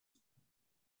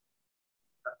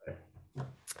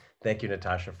Thank you,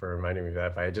 Natasha, for reminding me of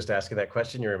that. If I had just asked you that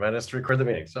question, you reminded us to record the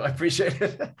meeting. So I appreciate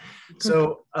it.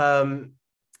 So, all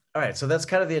right. So that's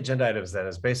kind of the agenda items then,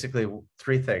 is basically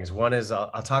three things. One is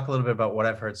I'll talk a little bit about what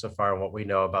I've heard so far and what we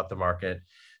know about the market.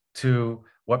 Two,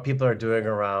 what people are doing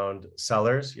around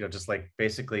sellers, just like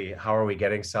basically how are we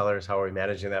getting sellers? How are we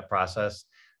managing that process?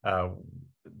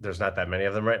 There's not that many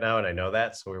of them right now, and I know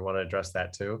that. So we want to address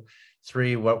that too.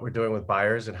 Three, what we're doing with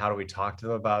buyers and how do we talk to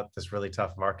them about this really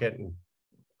tough market, and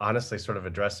honestly sort of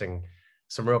addressing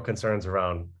some real concerns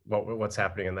around what's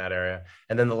happening in that area.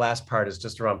 And then the last part is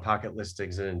just around pocket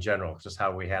listings and in general, just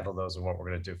how we handle those and what we're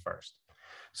going to do first.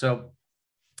 So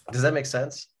does that make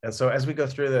sense? And so as we go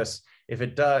through this, if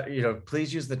it does,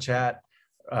 please use the chat.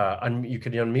 You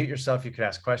can unmute yourself. You can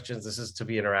ask questions. This is to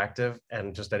be interactive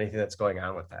and just anything that's going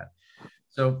on with that.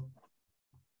 So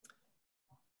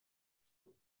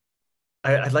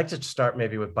I'd like to start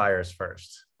maybe with buyers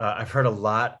first. I've heard a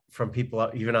lot from people,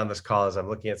 even on this call, as I'm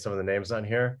looking at some of the names on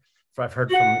here. I've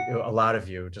heard from a lot of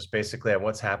you just basically on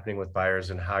what's happening with buyers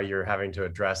and how you're having to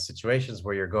address situations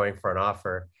where you're going for an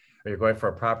offer or you're going for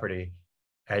a property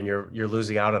and you're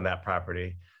losing out on that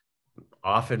property,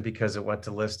 often because it went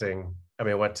to listing. I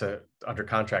mean, it went to under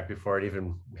contract before it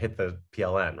even hit the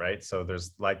PLN, right? So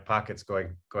there's like pockets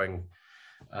going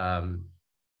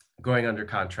under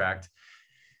contract.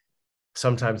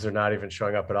 Sometimes they're not even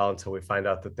showing up at all until we find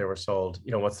out that they were sold,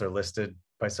 once they're listed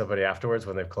by somebody afterwards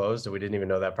when they've closed, and we didn't even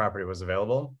know that property was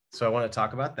available. So I want to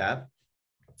talk about that.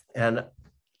 And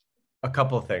a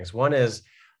couple of things. One is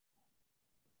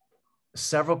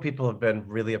several people have been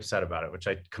really upset about it, which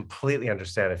I completely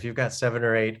understand. If you've got 7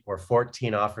 or 8 or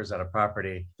 14 offers on a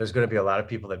property, there's going to be a lot of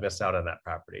people that miss out on that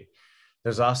property.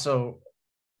 There's also,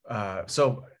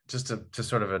 so just to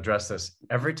sort of address this,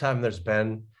 every time there's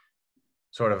been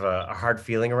sort of a hard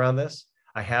feeling around this,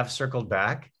 I have circled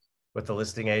back with the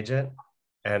listing agent,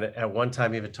 and at one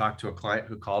time even talked to a client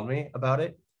who called me about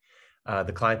it,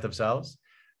 the client themselves.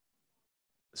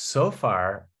 So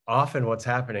far, often what's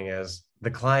happening is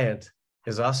the client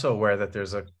is also aware that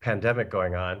there's a pandemic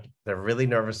going on. They're really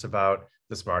nervous about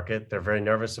this market. They're very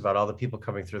nervous about all the people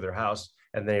coming through their house,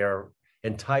 and they are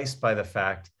enticed by the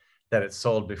fact that it's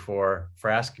sold before, for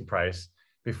asking price,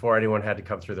 before anyone had to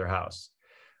come through their house.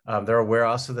 They're aware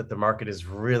also that the market is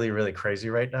really, really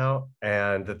crazy right now,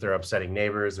 and that they're upsetting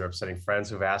neighbors, they're upsetting friends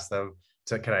who've asked them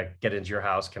to, can I get into your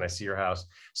house? Can I see your house?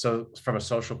 So from a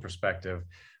social perspective,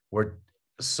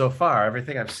 so far,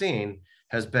 everything I've seen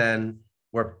has been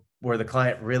where the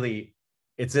client really,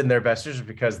 it's in their best interest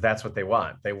because that's what they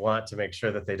want. They want to make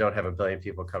sure that they don't have a billion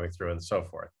people coming through and so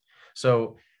forth.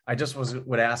 So I just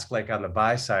would ask, like on the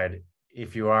buy side,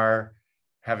 if you are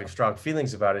having strong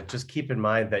feelings about it, just keep in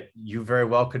mind that you very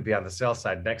well could be on the sales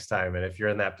side next time. And if you're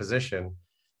in that position,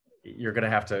 you're going to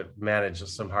have to manage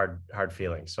some hard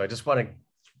feelings. So I just want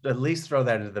to at least throw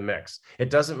that into the mix.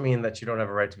 It doesn't mean that you don't have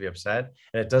a right to be upset.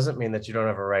 And it doesn't mean that you don't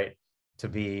have a right to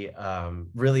be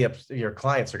your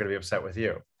clients are going to be upset with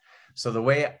you. So the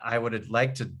way I would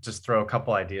like to just throw a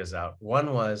couple ideas out.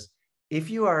 One was, if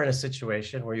you are in a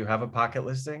situation where you have a pocket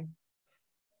listing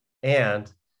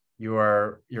and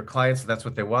your clients, that's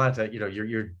what they want,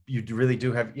 you really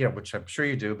do have, which I'm sure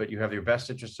you do, but you have your best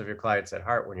interests of your clients at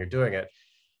heart when you're doing it.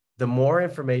 The more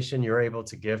information you're able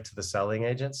to give to the selling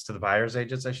agents, to the buyer's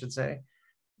agents, I should say,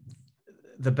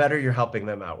 the better you're helping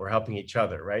them out. We're helping each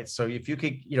other, right? So if you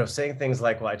could, saying things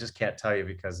like, well, I just can't tell you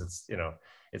because it's,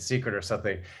 it's secret or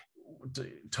something.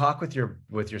 Talk with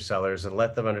your sellers and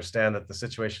let them understand that the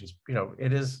situation's,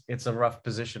 it's a rough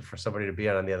position for somebody to be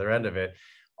on the other end of it.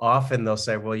 Often they'll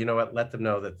say, well, you know what, let them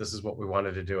know that this is what we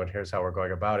wanted to do and here's how we're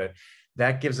going about it.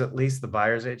 That gives at least the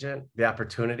buyer's agent the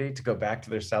opportunity to go back to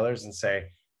their sellers and say,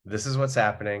 this is what's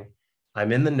happening.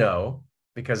 I'm in the know,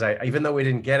 because even though we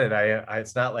didn't get it,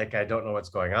 it's not like I don't know what's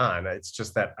going on. It's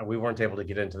just that we weren't able to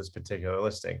get into this particular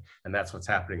listing, and that's what's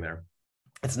happening there.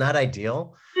 It's not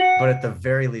ideal, but at the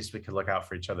very least, we can look out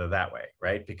for each other that way,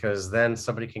 right? Because then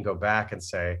somebody can go back and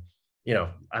say,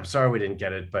 I'm sorry we didn't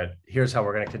get it, but here's how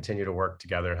we're going to continue to work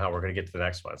together and how we're going to get to the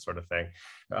next one, sort of thing.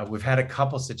 We've had a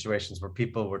couple situations where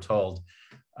people were told,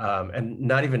 and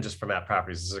not even just from at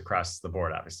properties, this is across the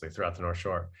board, obviously, throughout the North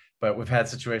Shore. But we've had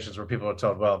situations where people are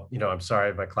told, well, I'm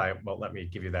sorry, my client won't let me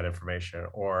give you that information.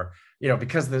 Or,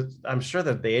 because I'm sure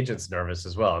that the agent's nervous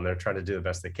as well, and they're trying to do the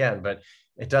best they can, but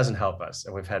it doesn't help us.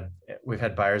 And we've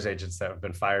had buyer's agents that have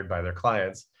been fired by their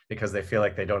clients because they feel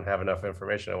like they don't have enough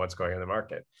information on what's going on in the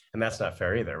market. And that's not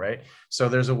fair either, right? So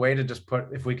there's a way to just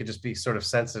if we could just be sort of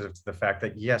sensitive to the fact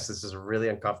that, yes, this is really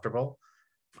uncomfortable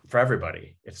for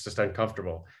everybody. It's just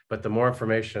uncomfortable. But the more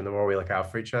information, the more we look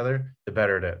out for each other, the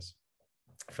better it is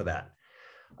for that.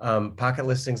 Pocket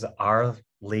listings are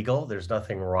legal. There's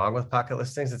nothing wrong with pocket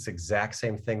listings. It's the exact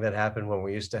same thing that happened when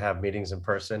we used to have meetings in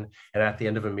person. And at the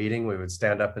end of a meeting, we would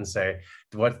stand up and say,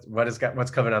 what's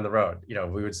coming on the road? You know,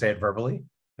 we would say it verbally,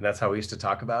 and that's how we used to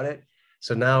talk about it.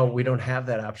 So now we don't have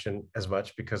that option as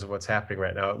much because of what's happening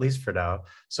right now, at least for now.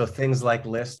 So things like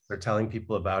lists or telling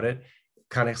people about it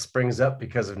kind of springs up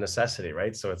because of necessity,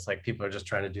 right? So it's like people are just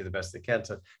trying to do the best they can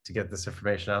to get this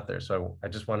information out there. So I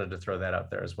just wanted to throw that out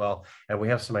there as well. And we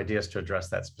have some ideas to address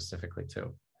that specifically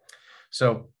too.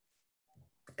 So,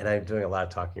 and I'm doing a lot of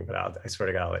talking, but I swear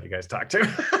to God, I'll let you guys talk too.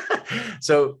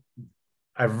 So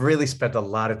I've really spent a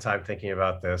lot of time thinking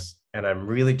about this, and I'm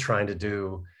really trying to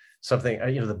do something,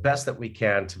 the best that we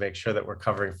can to make sure that we're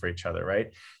covering for each other,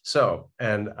 right? So,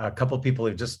 and a couple of people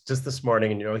who just this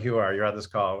morning, and you're on this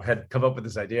call, had come up with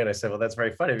this idea, and I said, well, that's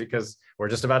very funny because we're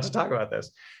just about to talk about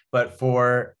this. But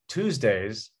for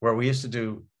Tuesdays, where we used to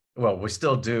do, well, we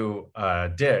still do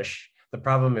Dish. The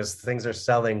problem is things are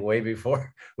selling way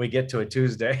before we get to a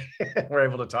Tuesday. We're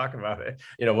able to talk about it,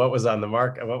 what was on the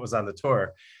market, what was on the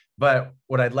tour. But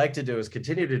what I'd like to do is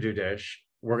continue to do Dish.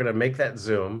 We're going to make that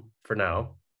Zoom for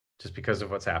now, just because of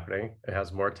what's happening. It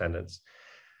has more attendance.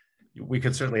 We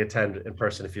could certainly attend in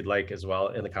person if you'd like as well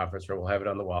in the conference room. We'll have it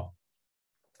on the wall.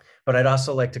 But I'd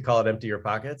also like to call it Empty Your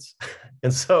Pockets.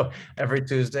 And so every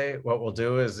Tuesday, what we'll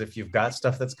do is if you've got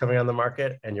stuff that's coming on the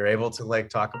market and you're able to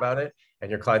talk about it and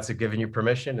your clients have given you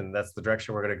permission and that's the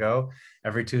direction we're going to go,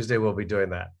 every Tuesday we'll be doing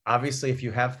that. Obviously, if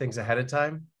you have things ahead of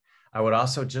time, I would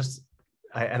also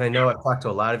and I know I've talked to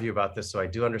a lot of you about this, so I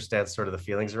do understand sort of the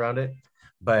feelings around it,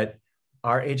 but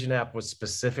our agent app was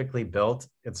specifically built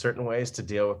in certain ways to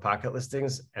deal with pocket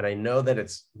listings. And I know that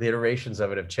the iterations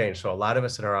of it have changed. So a lot of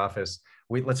us in our office,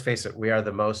 let's face it, we are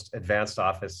the most advanced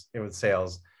office with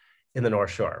sales in the North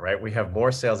Shore, right? We have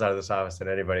more sales out of this office than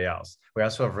anybody else. We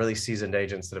also have really seasoned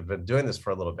agents that have been doing this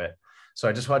for a little bit. So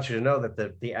I just want you to know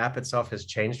that the app itself has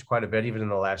changed quite a bit, even in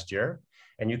the last year.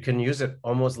 And you can use it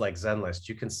almost like Zenlist.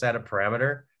 You can set a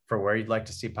parameter for where you'd like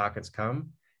to see pockets come,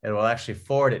 and we'll actually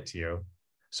forward it to you.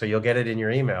 So you'll get it in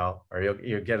your email, or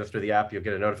you'll get it through the app, you'll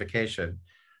get a notification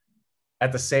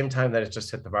at the same time that it just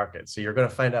hit the market. So you're going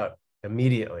to find out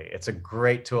immediately. It's a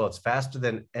great tool. It's faster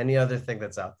than any other thing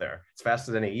that's out there. It's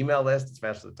faster than an email list. It's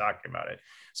faster than talking about it.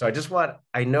 So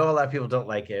I know a lot of people don't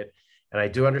like it, and I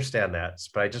do understand that,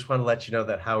 but I just want to let you know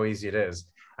that how easy it is.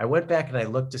 I went back and I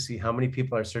looked to see how many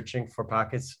people are searching for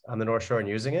pockets on the North Shore and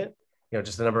using it,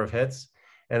 just the number of hits.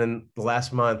 And in the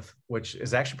last month, which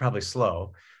is actually probably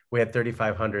slow, we had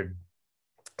 3,500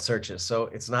 searches. So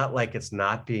it's not like it's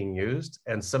not being used.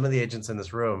 And some of the agents in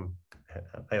this room,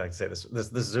 I like to say this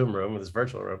Zoom room, this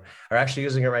virtual room, are actually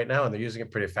using it right now, and they're using it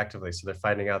pretty effectively. So they're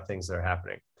finding out things that are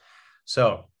happening.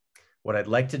 So what I'd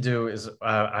like to do is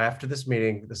after this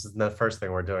meeting, this is the first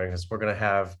thing we're doing, is we're going to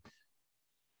have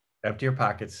Empty Your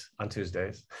Pockets on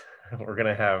Tuesdays. We're going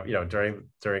to have, during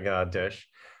Dish,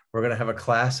 we're going to have a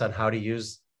class on how to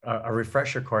use a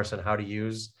refresher course on how to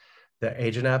use the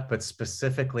agent app, but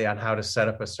specifically on how to set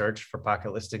up a search for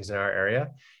pocket listings in our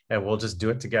area. And we'll just do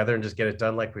it together and just get it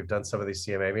done like we've done some of these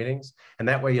CMA meetings. And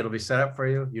that way it'll be set up for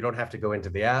you. You don't have to go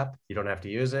into the app. You don't have to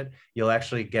use it. You'll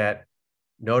actually get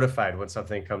notified when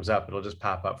something comes up. It'll just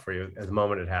pop up for you at the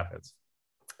moment it happens.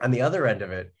 On the other end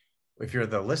of it, if you're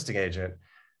the listing agent,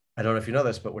 I don't know if you know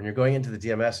this, but when you're going into the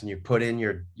DMS and you put in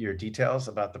your details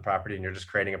about the property and you're just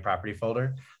creating a property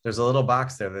folder, there's a little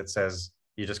box there that says,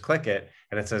 you just click it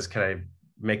and it says, can I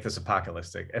make this a pocket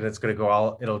listing? And it's going to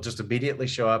go it'll just immediately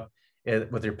show up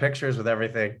with your pictures, with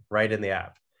everything right in the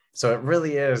app. So it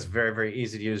really is very, very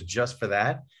easy to use just for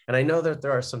that. And I know that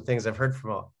there are some things I've heard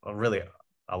from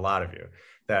a lot of you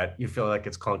that you feel like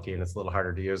it's clunky and it's a little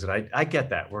harder to use. And I get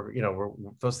that.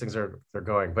 Those things they're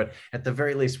going, but at the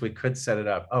very least we could set it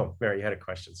up. Oh, Mary, you had a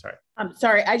question. Sorry. I'm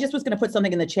sorry. I just was going to put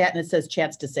something in the chat and it says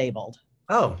chat's disabled.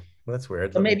 Oh, well, that's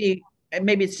weird. So maybe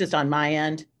it's just on my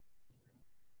end.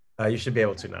 You should be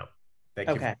able to now. Thank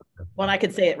you. Okay. Well, I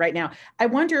could say it right now. I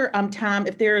wonder, Tom,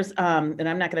 if there's, and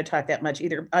I'm not going to talk that much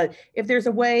either, if there's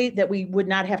a way that we would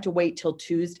not have to wait till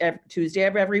Tuesday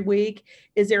of every week.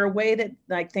 Is there a way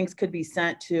that things could be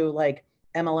sent to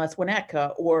MLS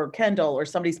Winnetka or Kendall or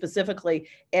somebody specifically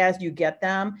as you get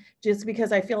them? Just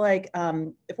because I feel like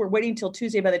if we're waiting till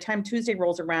Tuesday, by the time Tuesday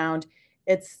rolls around,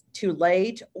 it's too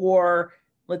late, or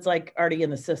it's already in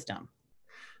the system.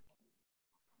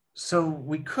 So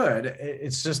we could.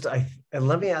 It's just and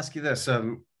let me ask you this: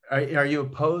 are you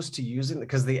opposed to using,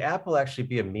 because the app will actually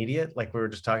be immediate, like we were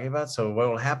just talking about? So what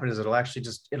will happen is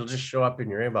it'll just show up in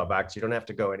your email box. You don't have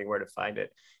to go anywhere to find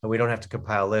it, and we don't have to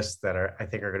compile lists that I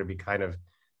think are going to be kind of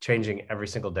changing every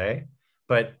single day.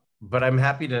 But but I'm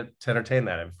happy to entertain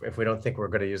that if we don't think we're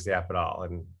going to use the app at all,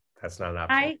 and that's not an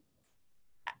option.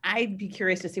 I'd be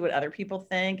curious to see what other people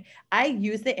think. I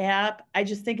use the app. I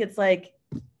just think it's like,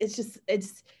 it's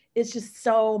just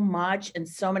so much and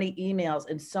so many emails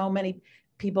and so many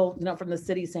people, from the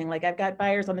city saying like, I've got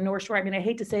buyers on the North Shore. I mean, I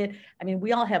hate to say it. I mean,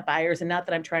 we all have buyers, and not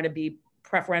that I'm trying to be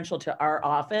preferential to our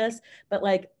office, but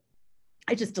like,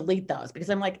 I just delete those because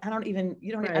I'm like, I don't even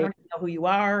know who you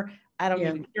are. I don't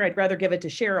even care. I'd rather give it to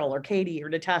Cheryl or Katie or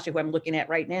Natasha, who I'm looking at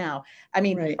right now. I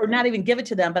mean, or not even give it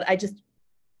to them, but I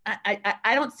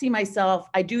don't see myself,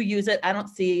 I do use it. I don't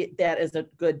see that as a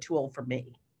good tool for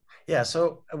me. Yeah.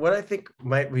 So what I think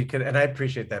we could, and I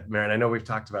appreciate that, Maren. I know we've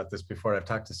talked about this before. I've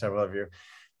talked to several of you.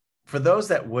 For those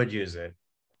that would use it,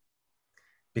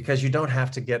 because you don't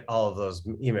have to get all of those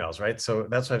emails, right? So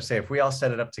that's what I'm saying. If we all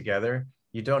set it up together,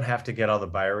 you don't have to get all the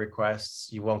buyer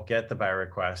requests. You won't get the buyer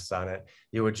requests on it.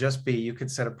 It would just be, you could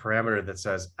set a parameter that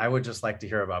says, I would just like to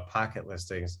hear about pocket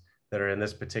listings that are in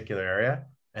this particular area.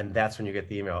 And that's when you get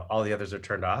the email. All the others are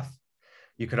turned off.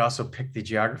 You could also pick the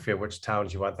geography of which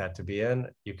towns you want that to be in.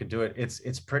 You could do it. It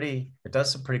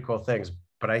does some pretty cool things,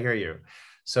 but I hear you.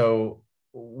 So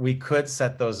we could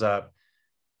set those up.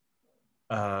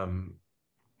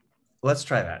 Let's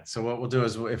try that. So what we'll do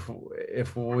is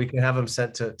if we can have them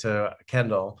sent to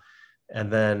Kendall,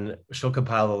 and then she'll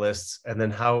compile the lists, and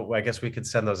then I guess we could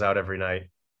send those out every night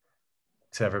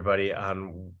to everybody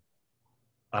on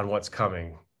what's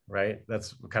coming, right?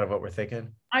 That's kind of what we're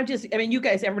thinking. I mean, you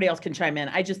guys, everybody else can chime in.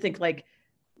 I just think like,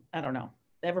 I don't know.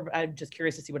 I'm just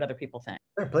curious to see what other people think.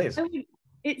 Sure, please.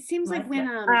 It seems like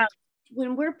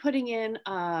when we're putting in,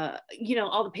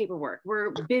 all the paperwork,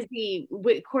 we're busy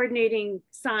with coordinating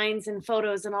signs and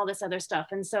photos and all this other stuff.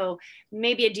 And so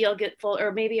maybe a deal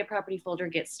or maybe a property folder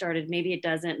gets started, maybe it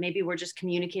doesn't, maybe we're just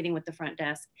communicating with the front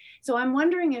desk. So I'm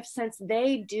wondering if, since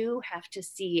they do have to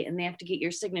see and they have to get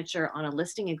your signature on a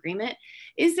listing agreement,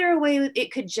 is there a way that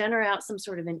it could generate out some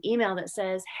sort of an email that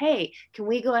says, hey, can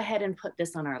we go ahead and put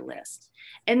this on our list?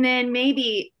 And then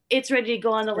maybe it's ready to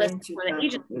go on the list before the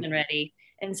agent's been ready.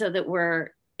 And so that we're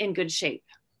in good shape.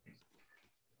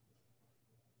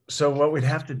 So what we'd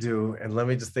have to do, and let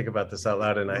me just think about this out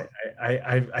loud. And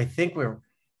I think we're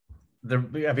there.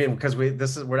 I mean, because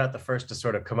we're not the first to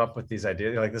sort of come up with these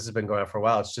ideas. Like, this has been going on for a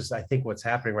while. It's just, I think what's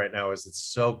happening right now is it's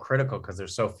so critical because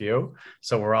there's so few.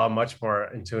 So we're all much more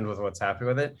in tune with what's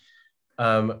happening with it.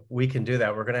 We can do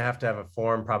that. We're going to have a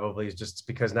form, probably, just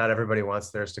because not everybody wants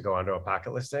theirs to go onto a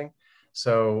pocket listing.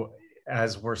 So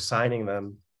as we're signing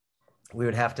them, we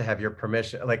would have to have your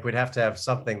permission. Like, we'd have to have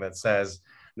something that says,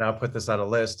 now put this on a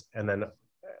list. And then,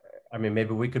 I mean,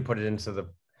 maybe we could put it into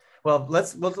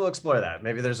we'll explore that.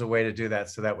 Maybe there's a way to do that.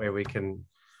 So that way we can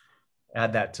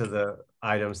add that to the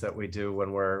items that we do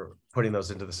when we're putting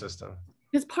those into the system.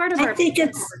 Because part of our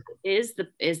is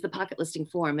the pocket listing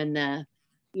form, and the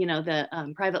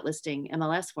private listing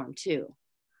MLS form too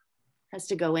has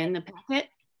to go in the packet.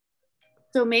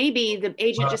 So maybe the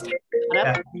agent just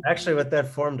actually, what that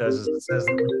form does is it says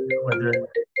whether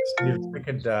here,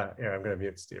 I'm going to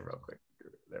mute Steve real quick.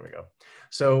 There we go.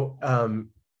 So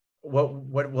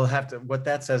what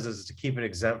that says is to keep it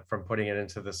exempt from putting it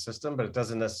into the system, but it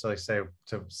doesn't necessarily say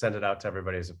to send it out to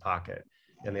everybody as a pocket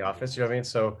in the office. You know what I mean?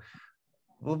 So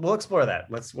we'll explore that.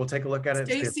 We'll take a look at it.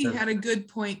 Stacy had a good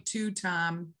point too,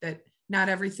 Tom, that not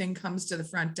everything comes to the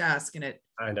front desk and it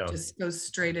just goes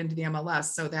straight into the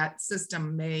MLS. So that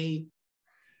system may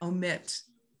omit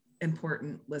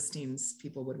important listings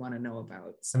people would want to know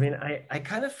about. So. I mean, I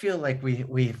kind of feel like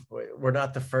we're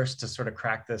not the first to sort of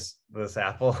crack this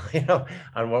apple,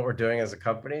 on what we're doing as a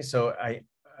company. So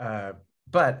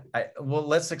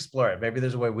let's explore it. Maybe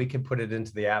there's a way we can put it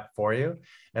into the app for you.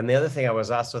 And the other thing I was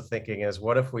also thinking is,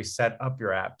 what if we set up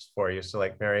your apps for you? So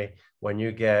like, Mary, when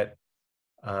you get,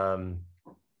 and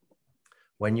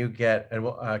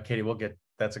Katie,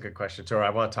 that's a good question too. Or I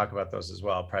want to talk about those as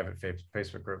well, private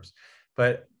Facebook groups.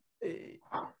 But if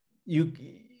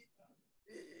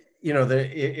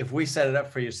we set it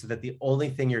up for you so that the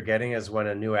only thing you're getting is when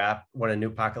a new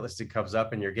pocket listing comes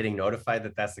up and you're getting notified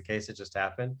that that's the case, it just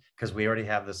happened, because we already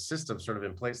have the system sort of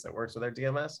in place that works with our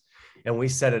DMS, and we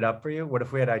set it up for you. What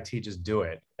if we had IT just do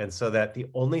it? And so that the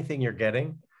only thing you're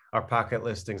getting are pocket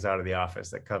listings out of the office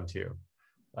that come to you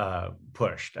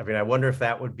pushed. I mean, I wonder if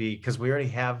that would be, because we already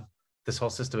have this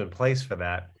whole system in place for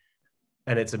that.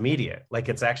 And it's immediate. Like,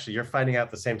 it's actually, you're finding out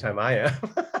the same time I am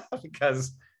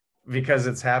because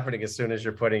it's happening as soon as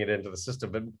you're putting it into the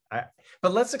system.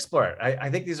 But let's explore it.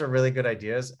 I think these are really good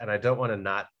ideas, and I don't want to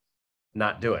not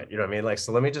do it. You know what I mean? Like,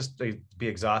 so let me just be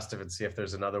exhaustive and see if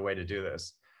there's another way to do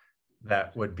this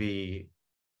that would be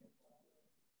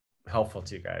helpful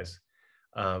to you guys.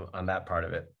 on that part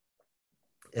of it.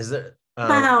 Is it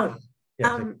about,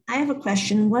 I have a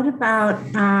question. What about,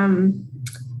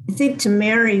 I think to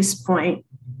Mary's point,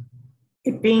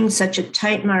 it being such a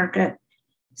tight market,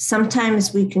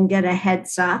 sometimes we can get a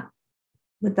heads up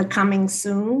with the coming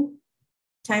soon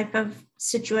type of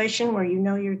situation where you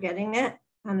know you're getting it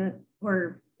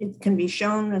or it can be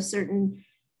shown a certain,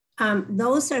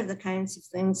 those are the kinds of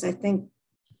things I think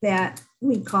that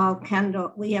we call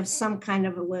Kendall, we have some kind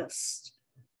of a list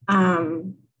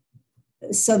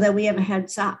so that we have a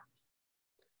heads up.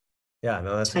 Yeah,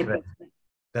 no, that's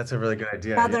a really good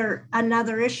idea.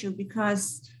 Another issue,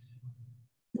 because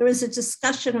there was a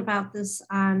discussion about this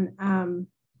on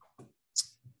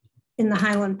in the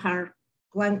Highland Park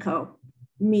Glencoe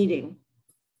meeting,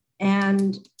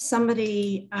 and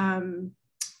somebody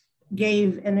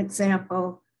gave an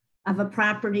example of a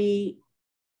property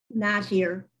not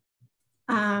here,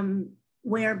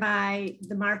 whereby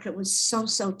the market was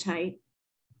so tight.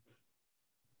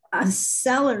 A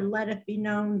seller let it be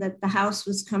known that the house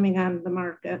was coming on the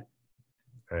market.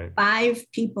 Right.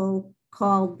 5 people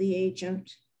called the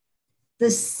agent.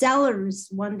 The sellers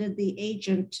wanted the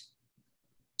agent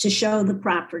to show the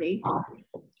property.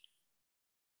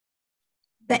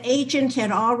 The agent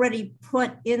had already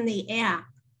put in the app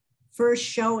first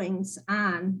showings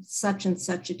on such and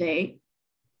such a date.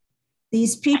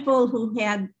 These people who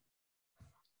had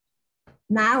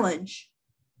knowledge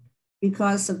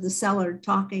because of the seller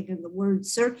talking and the word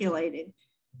circulating,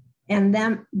 and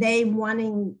then they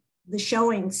wanting the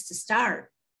showings to start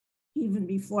even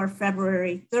before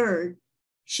February 3rd.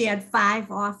 She had 5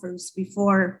 offers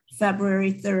before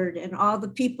February 3rd, and all the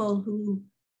people who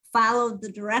followed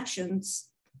the directions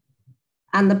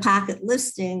on the pocket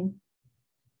listing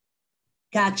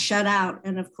got shut out,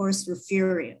 and of course were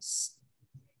furious.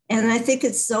 And I think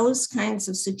it's those kinds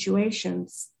of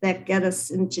situations that get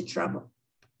us into trouble.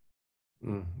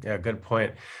 Yeah, good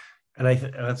point. And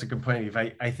that's a good point, Eve.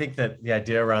 I think that the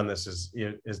idea around this is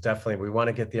definitely, we want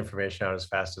to get the information out as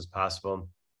fast as possible.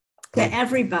 To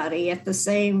everybody at the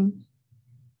same.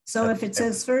 So if it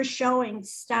says first showing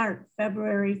start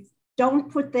February,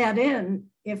 don't put that in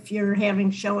if you're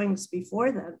having showings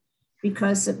before then,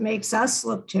 because it makes us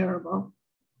look terrible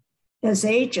as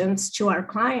agents to our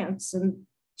clients. And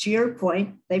to your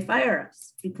point, they fire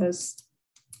us because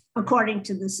according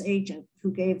to this agent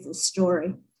who gave the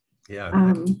story,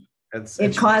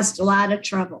 it caused a lot of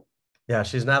trouble. Yeah,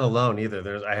 she's not alone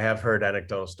either. I have heard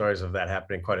anecdotal stories of that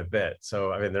happening quite a bit.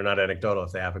 So, I mean, they're not anecdotal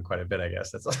if they happen quite a bit, I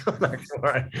guess. That's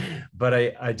but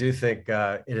I do think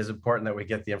it is important that we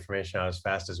get the information out as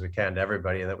fast as we can to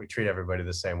everybody, and that we treat everybody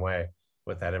the same way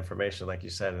with that information, like you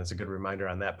said. And it's a good reminder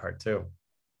on that part too.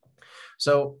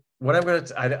 So what I'm going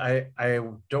to, I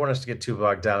don't want us to get too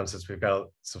bogged down since we've got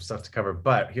some stuff to cover,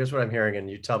 but here's what I'm hearing, and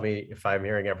you tell me if I'm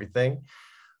hearing everything.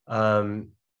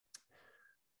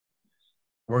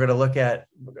 We're going to look at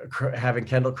having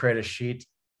Kendall create a sheet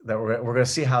that we're going to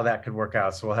see how that could work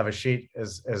out. So we'll have a sheet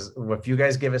as if you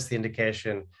guys give us the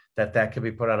indication that could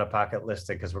be put on a pocket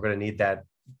listing, because we're going to need that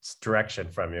direction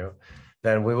from you,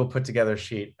 then we will put together a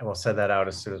sheet and we'll send that out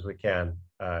as soon as we can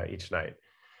each night.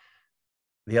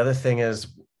 The other thing is,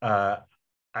 for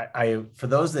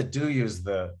those that do use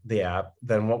the app,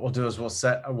 then what we'll do is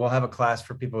we'll have a class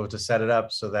for people to set it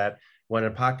up so that when a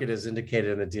pocket is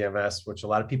indicated in the DMS, which a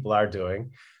lot of people are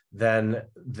doing, then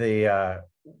that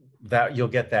you'll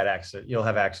get that access. You'll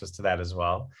have access to that as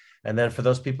well. And then for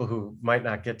those people who might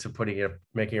not get to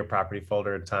making a property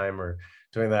folder in time or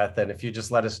doing that, then if you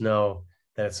just let us know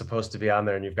that it's supposed to be on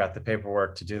there and you've got the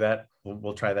paperwork to do that,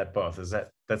 we'll try that both.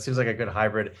 That seems like a good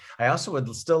hybrid. I also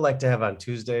would still like to have on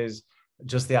Tuesdays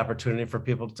just the opportunity for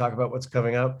people to talk about what's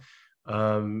coming up.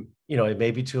 It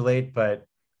may be too late, but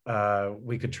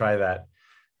we could try that.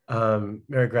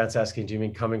 Mary Grant's asking, do you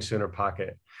mean coming soon or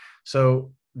pocket?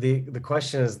 So the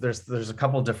question is, there's a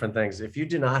couple different things. If you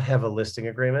do not have a listing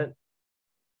agreement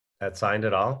that's signed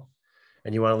at all,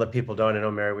 and you want to let people know, and I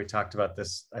know, Mary, we talked about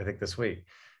this, I think this week,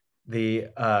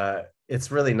 it's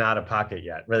really not a pocket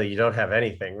yet. Really, you don't have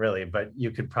anything really, but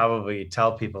you could probably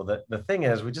tell people that the thing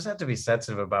is, we just have to be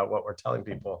sensitive about what we're telling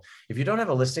people. If you don't have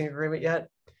a listing agreement yet,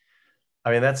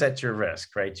 I mean, that's at your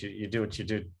risk, right? You do what you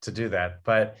do to do that.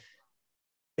 But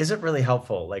is it really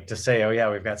helpful, like to say, oh yeah,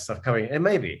 we've got stuff coming? It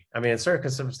may be. I mean, in certain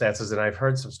circumstances, and I've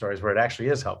heard some stories where it actually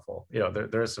is helpful.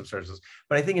 There is some sources,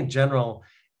 but I think in general,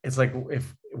 it's like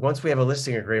once we have a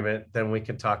listing agreement, then we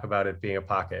can talk about it being a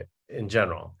pocket in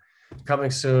general.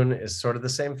 Coming soon is sort of the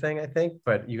same thing, I think,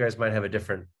 but you guys might have a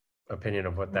different opinion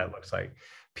of what that looks like.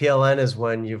 PLN is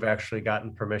when you've actually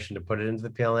gotten permission to put it into the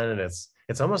PLN, and it's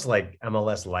it's almost like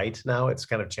MLS Lite now. It's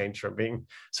kind of changed from being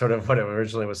sort of what it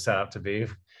originally was set up to be.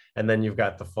 And then you've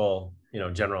got the full,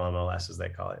 general MLS, as they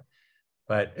call it.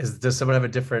 But does someone have a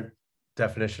different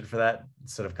definition for that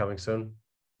instead of coming soon?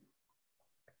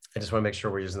 I just want to make sure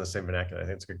we're using the same vernacular. I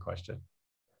think it's a good question.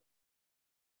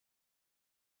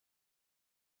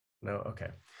 No, okay.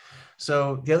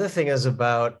 So the other thing is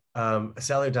about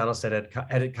Sally O'Donnell said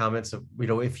edit comments of,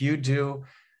 if you do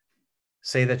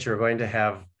say that you're going to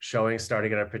have showings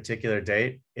starting at a particular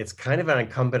date, it's kind of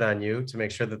incumbent on you to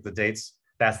make sure that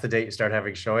that's the date you start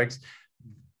having showings.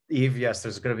 Eve, yes,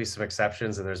 there's going to be some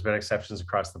exceptions, and there's been exceptions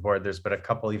across the board. There's been a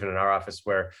couple even in our office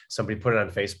where somebody put it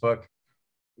on Facebook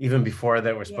even before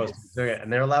that we're supposed to be doing it,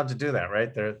 and they're allowed to do that,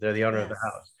 right? They're the owner of the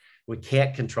house. We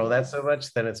can't control that so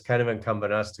much, then it's kind of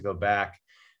incumbent on us to go back,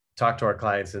 talk to our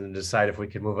clients, and decide if we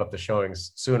can move up the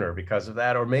showings sooner because of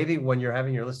that. Or maybe when you're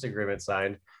having your listing agreement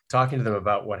signed, talking to them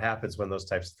about what happens when those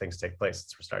types of things take place.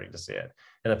 We're starting to see it.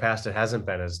 In the past, it hasn't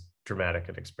been as dramatic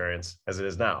an experience as it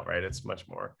is now, right? It's much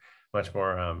more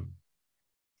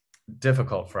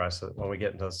difficult for us when we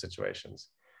get into those situations.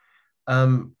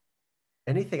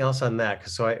 Anything else on that?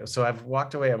 So I've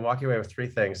walked away. I'm walking away with 3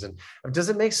 things. And does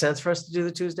it make sense for us to do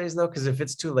the Tuesdays though? Because if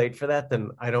it's too late for that,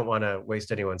 then I don't want to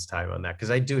waste anyone's time on that.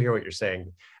 Because I do hear what you're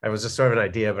saying. I was just sort of an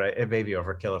idea, but it may be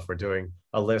overkill if we're doing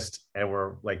a list and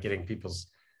we're like getting people's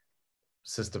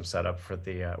system set up for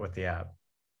the with the app.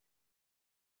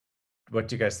 What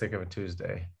do you guys think of a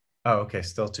Tuesday? Oh, okay,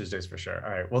 still Tuesdays for sure.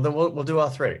 All right. Well, then we'll do all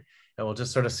 3, and we'll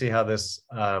just sort of see how this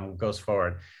goes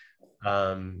forward.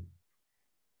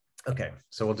 Okay,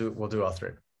 so we'll do all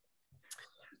 3.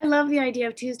 I love the idea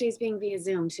of Tuesdays being via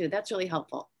Zoom too. That's really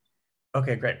helpful.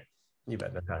 Okay, great. You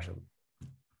bet, Natasha.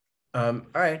 All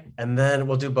right, and then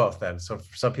we'll do both then. So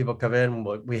for some people come in,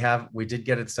 we did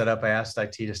get it set up. I asked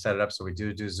IT to set it up, so we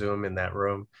do Zoom in that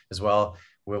room as well.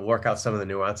 We'll work out some of the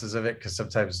nuances of it because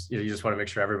sometimes you just want to make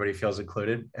sure everybody feels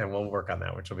included, and we'll work on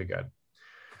that, which will be good.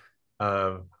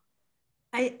 Tom,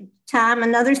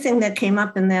 another thing that came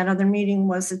up in that other meeting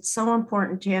was it's so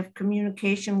important to have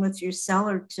communication with your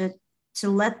seller to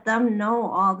let them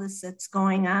know all this that's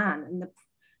going on and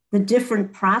the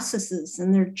different processes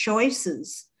and their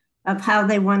choices of how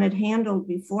they want it handled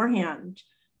beforehand,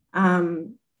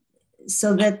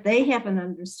 so that they have an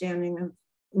understanding of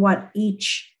what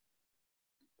each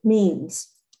means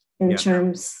in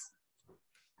terms.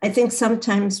 I think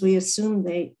sometimes we assume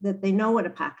that they know what a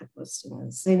pocket listing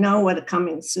is. They know what a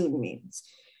coming soon means,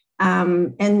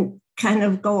 and kind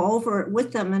of go over it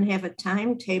with them and have a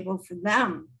timetable for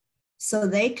them so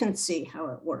they can see how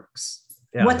it works.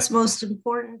 Yeah. What's most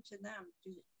important to them?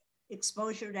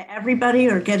 Exposure to everybody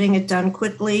or getting it done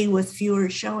quickly with fewer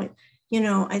showing?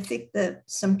 I think that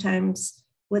sometimes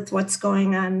with what's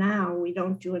going on now, we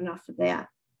don't do enough of that.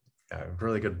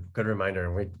 Really good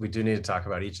reminder. We do need to talk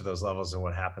about each of those levels and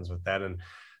what happens with that, and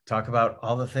talk about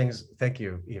all the things. Thank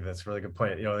you, Eve. That's a really good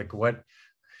point. Like what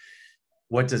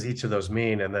does each of those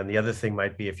mean? And then the other thing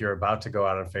might be if you're about to go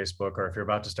out on Facebook or if you're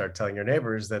about to start telling your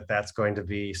neighbors that's going to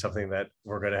be something that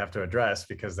we're going to have to address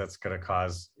because that's going to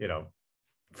cause,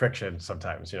 friction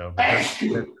sometimes, but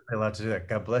they're allowed to do that.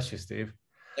 God bless you, Steve.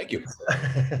 Thank you.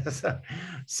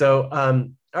 So all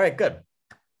right, good.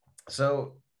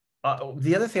 So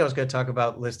the other thing I was going to talk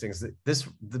about listings,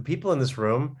 the people in this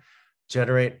room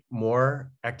generate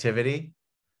more activity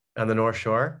on the North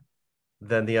Shore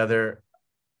than the other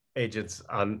agents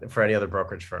for any other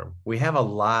brokerage firm. We have a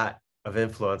lot of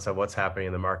influence on what's happening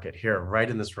in the market here, right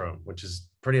in this room, which is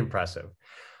pretty impressive.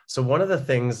 So one of the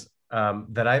things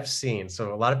that I've seen,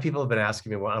 so a lot of people have been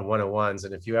asking me on one-on-ones,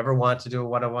 and if you ever want to do a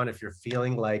one-on-one, if you're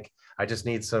feeling like I just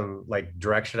need some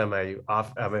direction on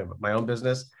my own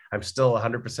business, I'm still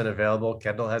 100% available.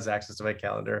 Kendall has access to my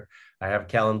calendar. I have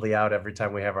Calendly out every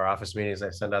time we have our office meetings. I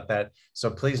send out that. So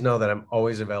please know that I'm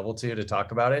always available to you to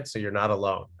talk about it. So you're not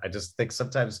alone. I just think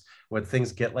sometimes when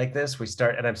things get like this,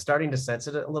 and I'm starting to sense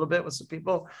it a little bit with some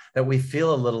people, that we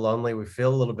feel a little lonely. We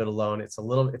feel a little bit alone. It's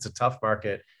a tough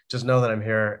market. Just know that I'm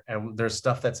here and there's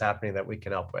stuff that's happening that we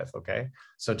can help with. Okay.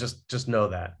 So just know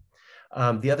that.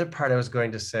 The other part I was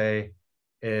going to say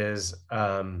is,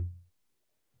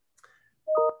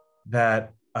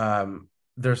 that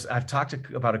I've talked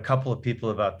about a couple of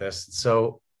people about this.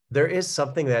 So there is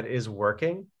something that is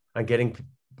working on getting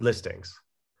listings,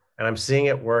 and I'm seeing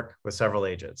it work with several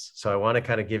agents. So I want to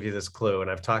kind of give you this clue,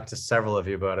 and I've talked to several of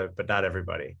you about it, but not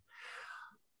everybody.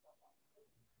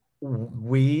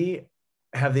 We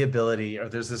have the ability, or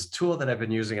there's this tool that I've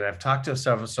been using, and I've talked to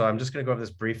several, so I'm just going to go over this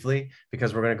briefly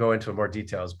because we're going to go into more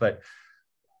details, but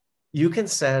you can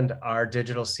send our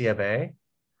digital CMA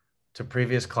to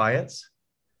previous clients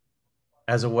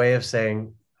as a way of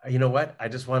saying, you know what? I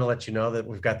just want to let you know that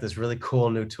we've got this really cool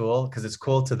new tool because it's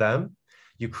cool to them.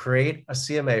 You create a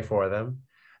CMA for them.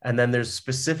 And then there's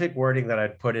specific wording that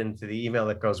I'd put into the email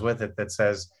that goes with it that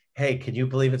says, hey, can you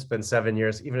believe it's been 7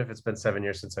 years, even if it's been 7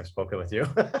 years since I've spoken with you?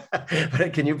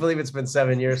 But can you believe it's been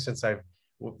 7 years since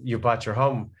you bought your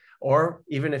home? Or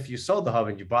even if you sold the home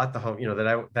and you bought the home, you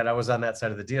know, that I was on that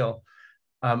side of the deal.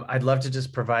 I'd love to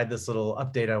just provide this little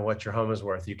update on what your home is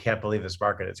worth. You can't believe this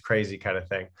market. It's crazy kind of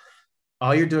thing.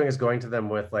 All you're doing is going to them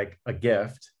with like a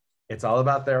gift. It's all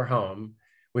about their home.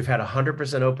 We've had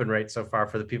 100% open rate so far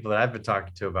for the people that I've been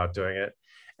talking to about doing it.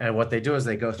 And what they do is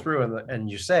they go through and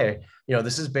you say, you know,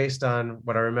 this is based on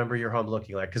what I remember your home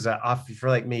looking like. Because for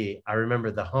like me, I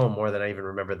remember the home more than I even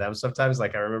remember them sometimes.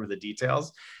 Like I remember the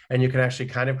details. And you can actually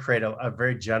kind of create a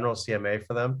very general CMA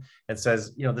for them and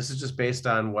says, you know, this is just based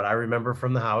on what I remember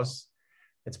from the house.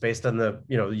 It's based on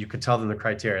you could tell them the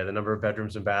criteria, the number of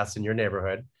bedrooms and baths in your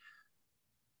neighborhood.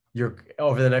 You're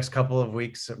over the next couple of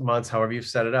weeks, months, however you've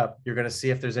set it up, you're going to see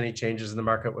if there's any changes in the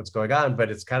market, what's going on,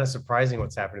 but it's kind of surprising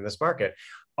what's happening in this market.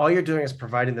 All you're doing is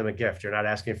providing them a gift. You're not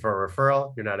asking for a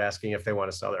referral. You're not asking if they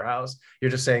want to sell their house.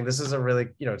 You're just saying, this is a really,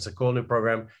 it's a cool new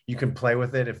program. You can play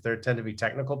with it. If there tend to be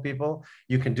technical people,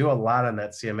 you can do a lot on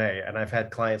that CMA. And I've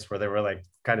had clients where they were like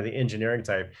kind of the engineering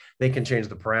type. They can change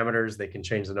the parameters. They can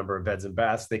change the number of beds and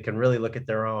baths. They can really look at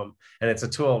their home. And it's a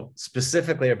tool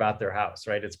specifically about their house,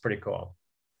 right? It's pretty cool.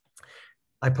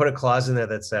 I put a clause in there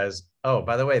that says, oh,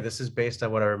 by the way, this is based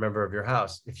on what I remember of your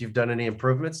house. If you've done any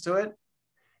improvements to it,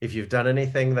 if you've done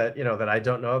anything that, that I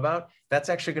don't know about, that's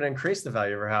actually going to increase the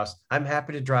value of your house. I'm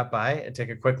happy to drop by and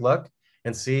take a quick look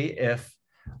and see if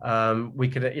we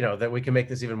could, that we can make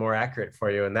this even more accurate for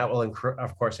you. And that will,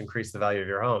 of course, increase the value of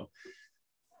your home.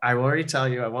 I will already tell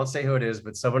you, I won't say who it is,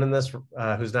 but someone in this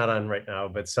who's not on right now,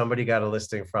 but somebody got a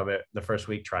listing from it the first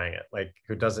week trying it, like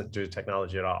who doesn't do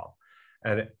technology at all.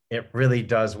 And it really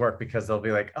does work because they'll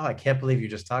be like, oh, I can't believe you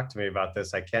just talked to me about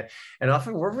this. I can't. And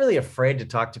often we're really afraid to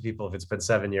talk to people if it's been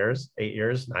 7 years, 8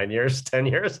 years, 9 years, 10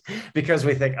 years, because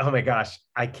we think, oh my gosh,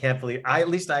 I can't believe, at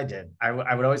least I did.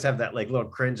 I would always have that like little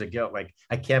cringe of guilt. Like,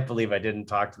 I can't believe I didn't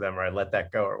talk to them or I let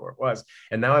that go or where it was.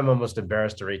 And now I'm almost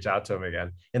embarrassed to reach out to them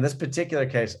again. In this particular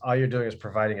case, all you're doing is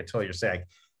providing a tool. You're saying,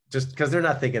 just because they're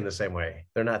not thinking the same way.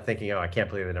 They're not thinking, oh, I can't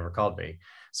believe they never called me.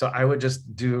 So I would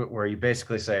just do it where you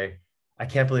basically say, I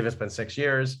can't believe it's been 6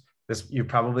 years. You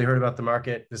probably heard about the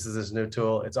market. This is this new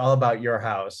tool. It's all about your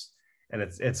house. And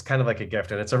it's kind of like a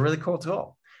gift. And it's a really cool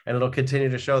tool. And it'll continue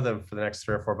to show them for the next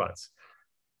 3 or 4 months.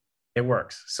 It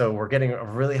works. So we're getting a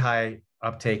really high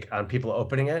uptake on people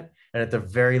opening it. And at the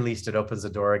very least, it opens the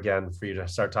door again for you to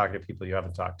start talking to people you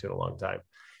haven't talked to in a long time.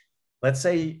 Let's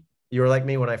say you were like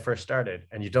me when I first started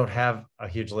and you don't have a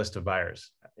huge list of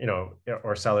buyers,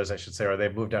 or sellers, I should say, or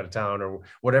they've moved out of town or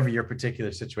whatever your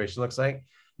particular situation looks like.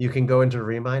 You can go into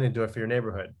Remind and do it for your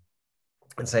neighborhood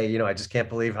and say, I just can't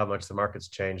believe how much the market's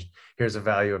changed. Here's the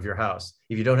value of your house.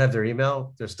 If you don't have their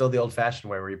email, there's still the old fashioned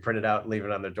way where you print it out and leave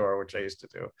it on their door, which I used to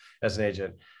do as an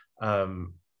agent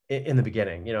in the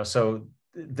beginning, so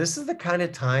this is the kind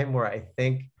of time where I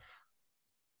think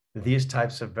these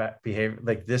types of behavior,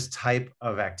 like this type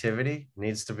of activity,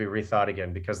 needs to be rethought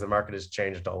again because the market has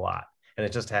changed a lot, and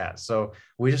it just has. So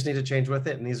we just need to change with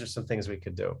it, and these are some things we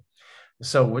could do.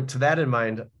 So to that in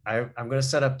mind, I'm going to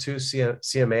set up 2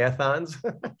 CMA-a-thons,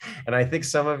 and I think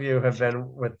some of you have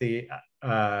been with we've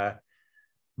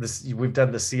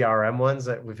done the CRM ones.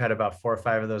 That we've had about 4 or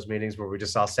 5 of those meetings where we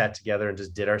just all sat together and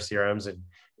just did our CRMs and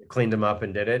cleaned them up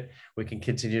and did it. We can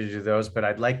continue to do those, but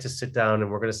I'd like to sit down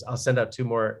and I'll send out 2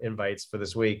 more invites for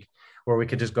this week where we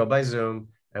could just go by Zoom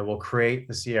and we'll create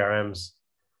the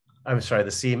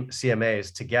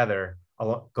CMAs together.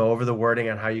 I'll go over the wording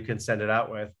on how you can send it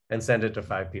out with and send it to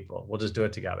 5 people. We'll just do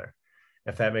it together,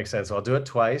 if that makes sense. So I'll do it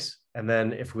twice. And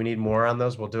then if we need more on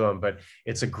those, we'll do them. But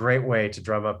it's a great way to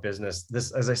drum up business.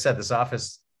 This, as I said, this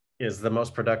office is the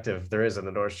most productive there is in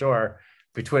the North Shore.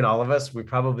 Between all of us, we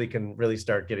probably can really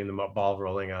start getting the ball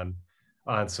rolling on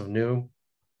some new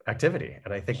activity.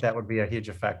 And I think that would be a huge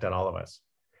effect on all of us.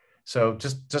 So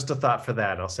just a thought for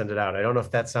that. I'll send it out. I don't know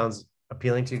if that sounds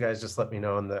appealing to you guys. Just let me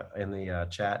know in the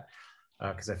chat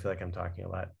because I feel like I'm talking a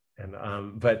lot. And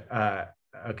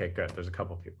okay, good. There's a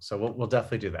couple of people. So we'll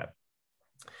definitely do that.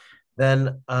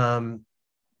 Then on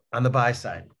the buy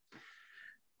side.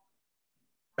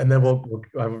 And then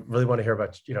I really want to hear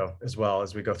about, as well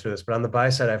as we go through this, but on the buy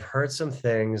side, I've heard some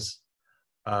things.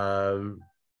 Megan,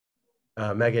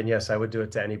 yes, I would do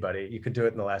it to anybody. You could do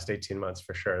it in the last 18 months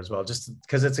for sure as well, just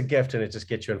because it's a gift and it just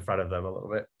gets you in front of them a little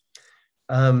bit.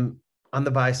 On the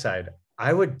buy side,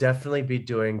 I would definitely be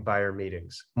doing buyer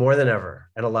meetings more than ever.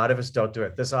 And a lot of us don't do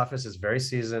it. This office is very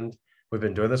seasoned. We've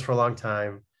been doing this for a long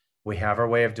time. We have our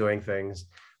way of doing things,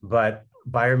 but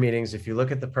buyer meetings, if you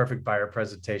look at the perfect buyer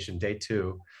presentation, day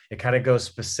 2, it kind of goes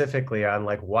specifically on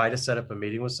like why to set up a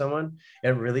meeting with someone. It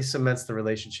really cements the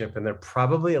relationship, and they're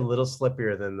probably a little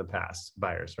slippier than the past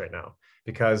buyers right now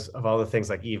because of all the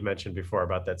things like Eve mentioned before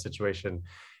about that situation,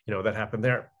 that happened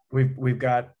there. We've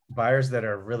got buyers that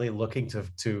are really looking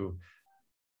to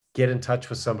get in touch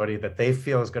with somebody that they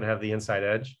feel is going to have the inside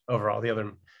edge over all the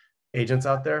other agents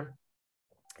out there.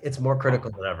 It's more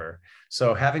critical than ever.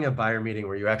 So having a buyer meeting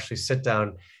where you actually sit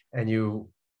down and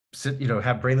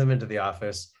bring them into the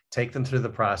office, take them through the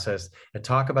process, and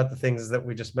talk about the things that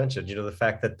we just mentioned. The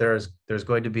fact that there's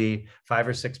going to be 5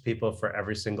 or 6 people for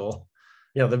every single,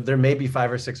 there may be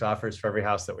 5 or 6 offers for every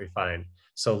house that we find.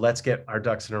 So let's get our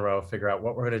ducks in a row, figure out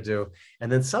what we're going to do.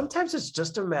 And then sometimes it's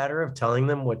just a matter of telling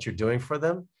them what you're doing for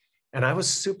them. And I was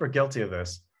super guilty of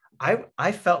this.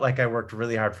 I felt like I worked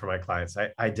really hard for my clients.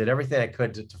 I did everything I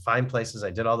could to find places. I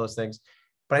did all those things,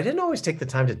 but I didn't always take the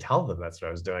time to tell them that's what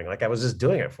I was doing. Like I was just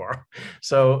doing it for them.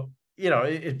 So,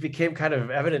 it became kind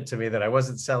of evident to me that I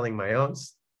wasn't selling my own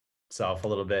self a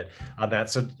little bit on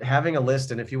that. So having a list,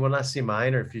 and if you will not see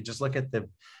mine, or if you just look at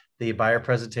the buyer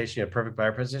presentation, a perfect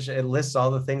buyer presentation, it lists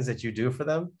all the things that you do for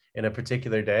them in a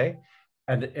particular day.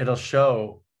 And it'll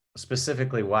show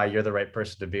specifically why you're the right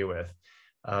person to be with.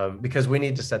 Because we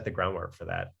need to set the groundwork for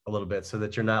that a little bit so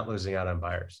that you're not losing out on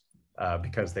buyers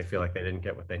because they feel like they didn't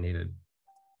get what they needed.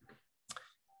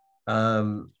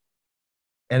 And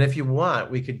if you want,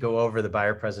 we could go over the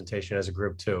buyer presentation as a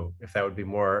group too, if that would be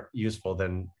more useful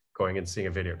than going and seeing a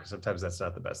video, because sometimes that's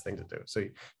not the best thing to do. So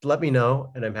let me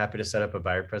know, and I'm happy to set up a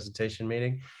buyer presentation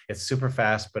meeting. It's super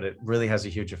fast, but it really has a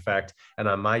huge effect. And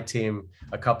on my team,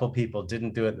 a couple people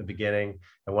didn't do it in the beginning.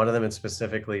 And one of them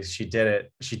specifically, she did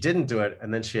it. She didn't do it,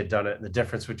 and then she had done it. And the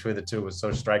difference between the two was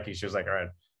so striking. She was like, all right,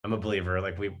 I'm a believer.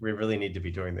 Like we really need to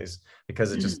be doing these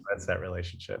because it just cements that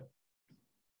relationship.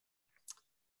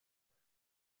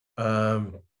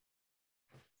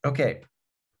 Okay.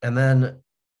 And then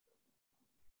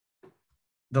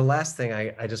the last thing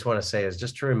I just want to say is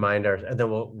just to remind and then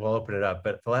we'll open it up.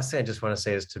 But the last thing I just want to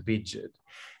say is to be,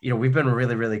 we've been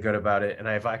really, really good about it. And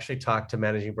I've actually talked to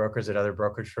managing brokers at other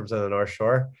brokerage firms on the North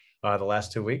Shore the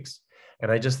last 2 weeks.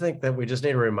 And I just think that we just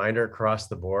need a reminder across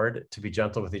the board to be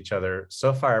gentle with each other.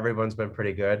 So far, everyone's been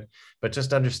pretty good, but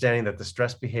just understanding that the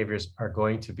stress behaviors are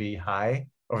going to be high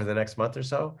over the next month or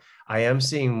so. I am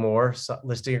seeing more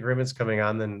listing agreements coming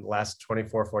on than the last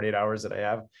 24, 48 hours that I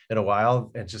have in a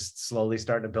while, and just slowly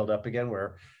starting to build up again.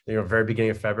 Where, very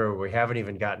beginning of February, we haven't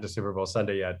even gotten to Super Bowl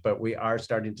Sunday yet, but we are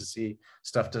starting to see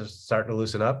stuff to start to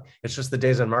loosen up. It's just the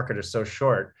days on market are so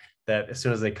short that as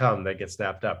soon as they come, they get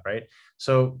snapped up, right?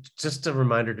 So just a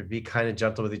reminder to be kind of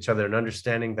gentle with each other and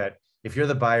understanding that if you're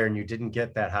the buyer and you didn't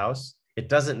get that house, it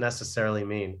doesn't necessarily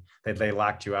mean that they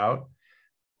locked you out.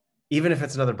 Even if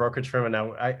it's another brokerage firm, and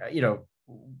now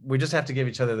we just have to give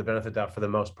each other the benefit of the doubt for the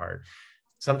most part.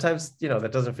 Sometimes,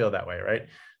 that doesn't feel that way, right?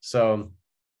 So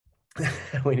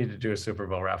we need to do a Super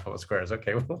Bowl raffle with squares.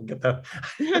 Okay, we'll get that.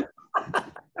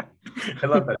 I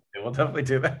love that. We'll definitely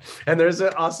do that. And there's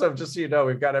also, just so you know,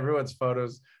 we've got everyone's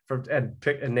photos and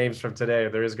names from today.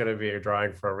 There is going to be a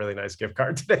drawing for a really nice gift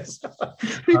card today. So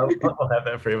I'll have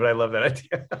that for you, but I love that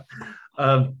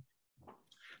idea.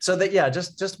 So that, yeah,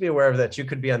 just to be aware of that, you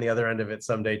could be on the other end of it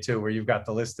someday too, where you've got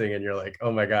the listing and you're like,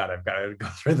 oh my God, I've got to go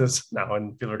through this now,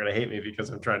 and people are going to hate me because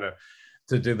I'm trying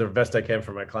to do the best I can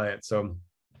for my client. So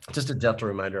just a gentle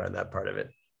reminder on that part of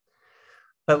it.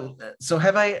 So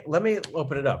let me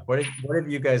open it up. What have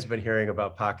you guys been hearing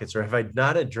about pockets, or have I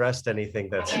not addressed anything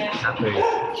that's happening?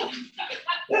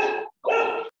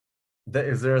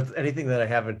 Is there anything that I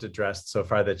haven't addressed so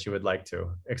far that you would like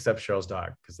to, except Cheryl's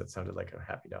dog, because that sounded like a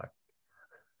happy dog.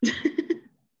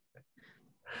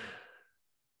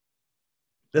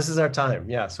 This is our time.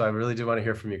 Yeah. So I really do want to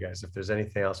hear from you guys if there's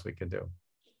anything else we can do.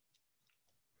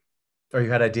 Or you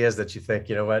had ideas that you think,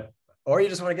 you know what, or you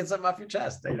just want to get something off your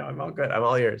chest. I'm all good. I'm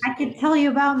all ears. I can tell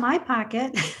you about my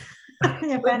pocket.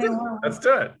 If anyone. Let's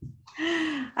do it.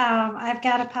 I've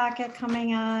got a pocket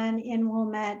coming on in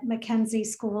Wilmette, Mackenzie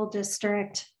School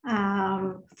District,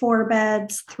 4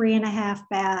 beds, 3.5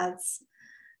 baths,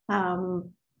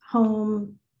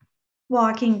 home,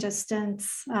 walking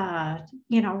distance,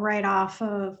 right off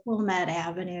of Wilmette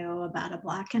Avenue, about 1.5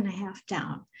 blocks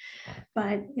down.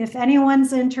 But if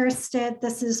anyone's interested,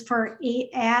 this is for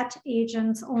at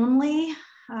agents only.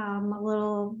 A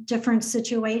little different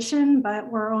situation,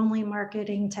 but we're only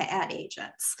marketing to ad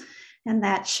agents. And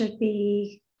that should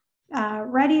be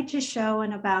ready to show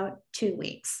in about 2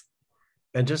 weeks.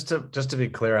 And just to be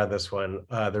clear on this one,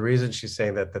 the reason she's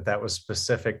saying that was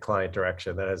specific client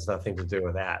direction. That has nothing to do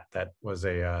with that. That was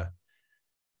a.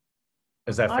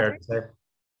 Is that Audrey? fair to say?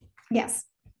 Yes.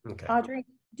 Okay. Audrey,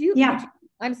 do you? Yeah.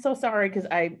 I'm so sorry because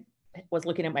I was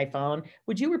looking at my phone.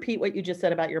 Would you repeat what you just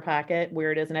said about your packet,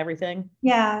 where it is and everything?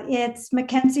 Yeah, it's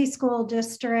Mackenzie School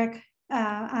District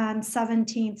on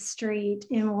 17th Street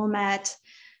in Wilmette.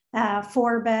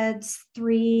 4 beds,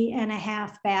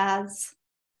 3.5 baths.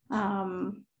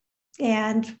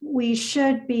 And we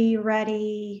should be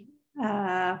ready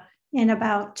in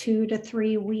about 2 to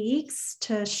 3 weeks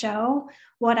to show.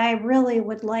 What I really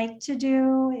would like to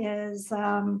do is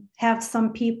have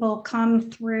some people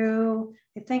come through.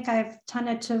 I think I've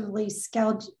tentatively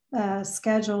scheduled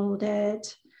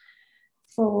it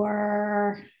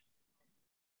for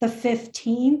the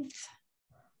 15th.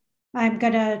 I'm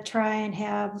gonna try and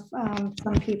have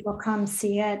some people come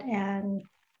see it and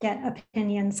get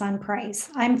opinions on price.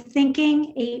 I'm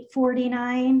thinking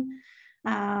 $849,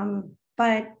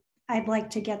 but I'd like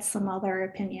to get some other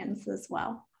opinions as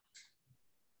well.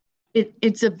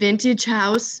 It's a vintage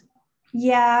house.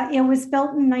 Yeah, it was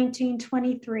built in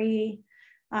 1923.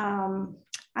 I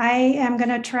am going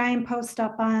to try and post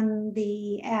up on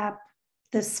the app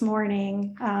this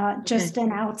morning, just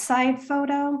an outside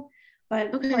photo,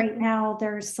 but right now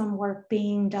there's some work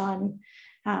being done.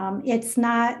 It's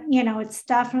not, it's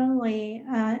definitely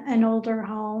an older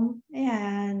home,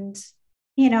 and,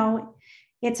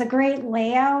 it's a great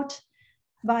layout,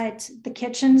 but the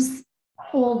kitchen's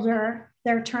older.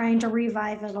 They're trying to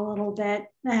revive it a little bit,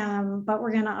 but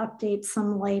we're going to update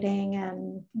some lighting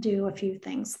and do a few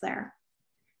things there.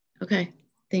 Okay,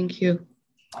 thank you.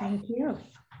 Thank you.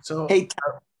 So, hey,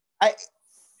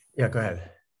 yeah, go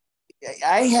ahead.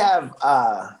 I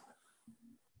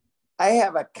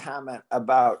have a comment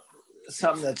about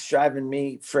something that's driving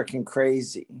me freaking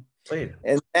crazy. Please.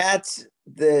 And that's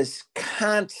this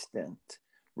constant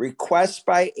request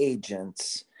by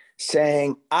agents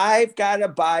saying, I've got a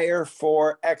buyer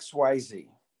for XYZ.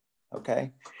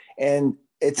 Okay. And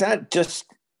it's not just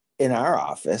in our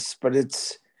office, but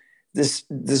it's this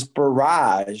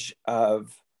barrage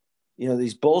of,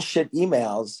 these bullshit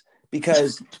emails,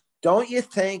 because don't you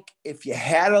think if you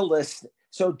had a list,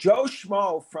 so Joe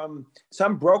Schmo from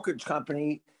some brokerage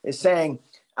company is saying,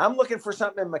 I'm looking for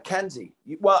something in Mackenzie.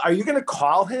 Well, are you going to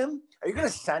call him? Are you going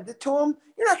to send it to him?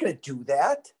 You're not going to do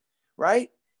that.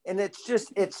 Right. And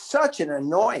it's such an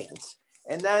annoyance.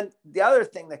 And then the other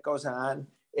thing that goes on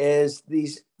is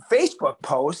these Facebook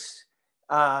posts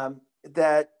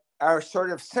that are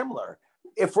sort of similar.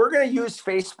 If we're going to use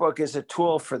Facebook as a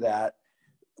tool for that,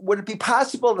 would it be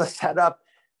possible to set up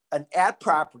an at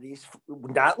properties,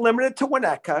 not limited to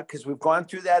Winnetka, because we've gone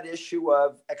through that issue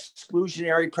of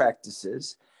exclusionary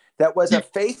practices, that was a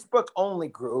Facebook only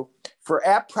group for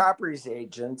at properties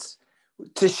agents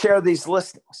to share these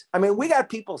listings? I mean, we got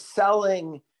people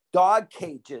selling dog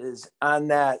cages on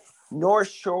that North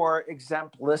Shore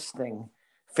exempt listing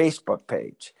Facebook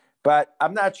page, but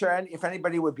I'm not sure if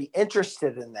anybody would be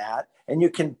interested in that. And you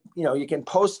can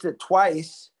post it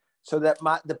twice so that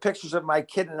the pictures of my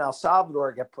kid in El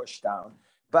Salvador get pushed down.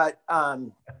 But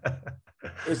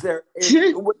is there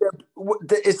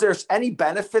any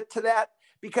benefit to that?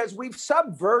 Because we've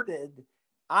subverted,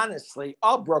 honestly,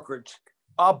 all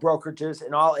brokerages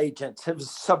and all agents have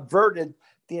subverted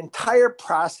the entire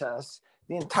process,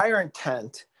 the entire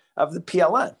intent of the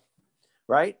PLN,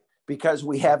 right? Because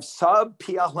we have sub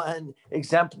PLN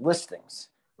exempt listings,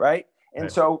 right? And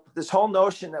so this whole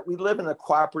notion that we live in a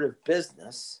cooperative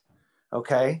business,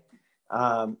 okay?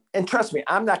 And trust me,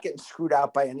 I'm not getting screwed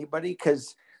out by anybody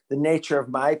because the nature of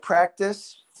my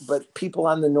practice, but people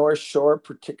on the North Shore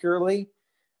particularly,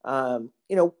 we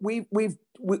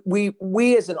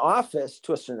as an office,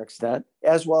 to a certain extent,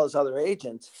 as well as other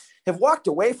agents, have walked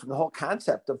away from the whole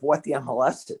concept of what the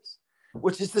MLS is,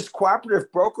 which is this cooperative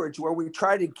brokerage where we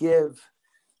try to give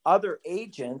other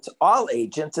agents, all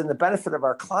agents, and the benefit of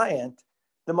our client,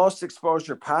 the most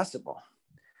exposure possible.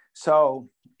 So,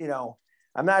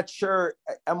 I'm not sure.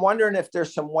 I'm wondering if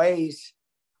there's some ways,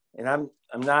 and I'm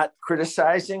not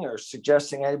criticizing or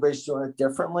suggesting anybody's doing it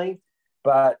differently,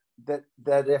 but that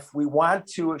if we want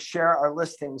to share our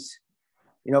listings,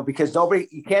 because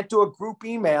you can't do a group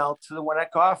email to the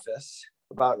Winnetka office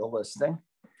about a listing.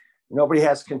 Nobody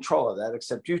has control of that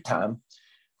except you, Tom.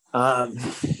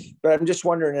 But I'm just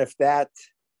wondering if that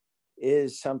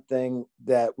is something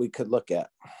that we could look at.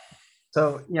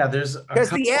 So yeah, there's because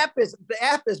the app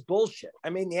is bullshit. I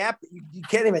mean, the app you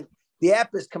can't even. The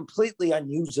app is completely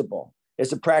unusable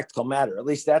as a practical matter. At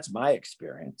least that's my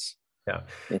experience. Yeah.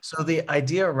 So the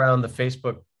idea around the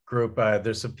Facebook group,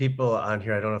 there's some people on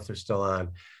here. I don't know if they're still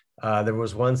on. There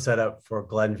was one set up for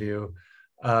Glenview.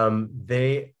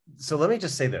 So let me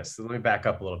just say this. Let me back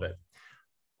up a little bit.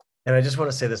 And I just want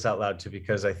to say this out loud too,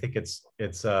 because I think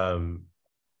it's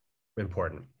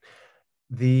important.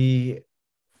 The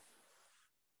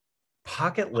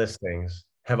pocket listings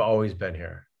have always been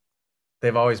here.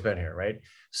 They've always been here, right?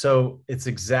 So it's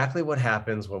exactly what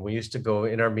happens when we used to go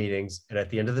in our meetings, and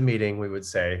at the end of the meeting, we would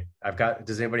say,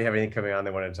 does anybody have anything coming on they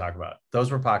wanted to talk about?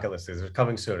 Those were pocket listings. They're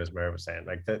coming soon, as Mary was saying.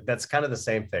 Like that's kind of the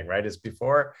same thing, right?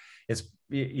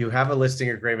 You have a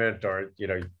listing agreement, or,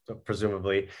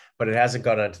 presumably, but it hasn't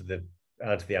gone onto the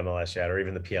MLS yet, or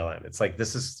even the PLN. It's like,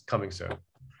 this is coming soon.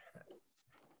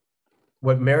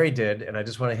 What Mary did, and I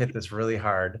just want to hit this really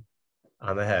hard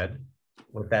on the head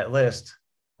with that list,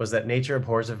 was that nature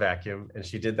abhors a vacuum. And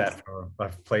she did that from a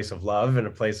place of love and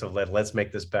a place of let's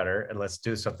make this better and let's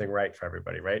do something right for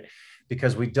everybody, right?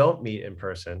 Because we don't meet in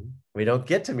person. We don't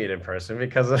get to meet in person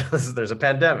because there's a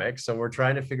pandemic. So we're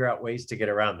trying to figure out ways to get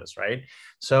around this, right?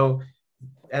 So,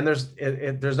 and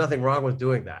there's nothing wrong with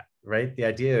doing that, right? The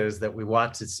idea is that we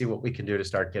want to see what we can do to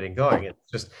start getting going.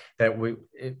 It's just that what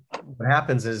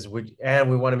happens is we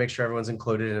want to make sure everyone's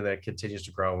included and that it continues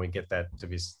to grow and we get that to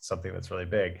be something that's really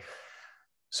big.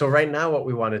 So right now, what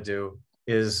we want to do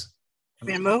is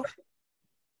move.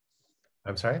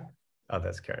 I'm sorry. Oh,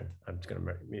 that's Karen. I'm just going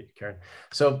to mute Karen.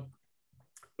 So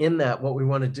in that, what we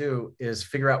want to do is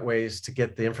figure out ways to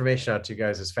get the information out to you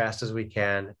guys as fast as we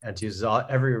can and to use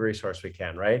every resource we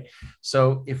can, right?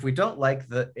 So if we don't like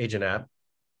the agent app,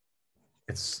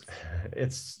 it's I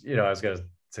was going to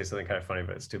say something kind of funny,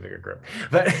 but it's too big a group.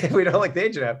 But if we don't like the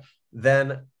agent app,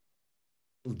 then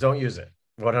don't use it.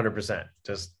 100%.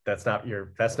 Just that's not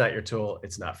your tool.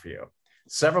 It's not for you.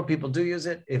 Several people do use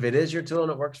it. If it is your tool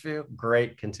and it works for you,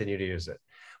 great, continue to use it.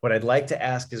 What I'd like to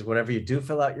ask is whenever you do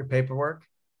fill out your paperwork,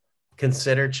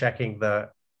 consider checking the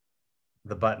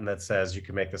button that says you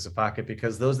can make this a pocket,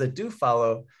 because those that do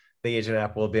follow the agent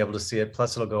app will be able to see it.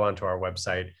 Plus it'll go onto our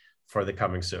website for the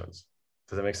coming soons.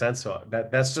 Does that make sense? So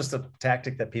that's just a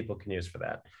tactic that people can use for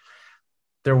that.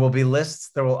 There will be lists.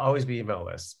 There will always be email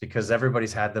lists because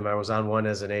everybody's had them. I was on one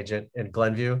as an agent in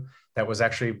Glenview that was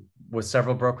actually with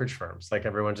several brokerage firms. Like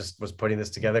everyone just was putting this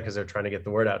together because they're trying to get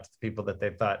the word out to the people that they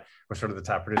thought were sort of the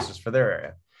top producers for their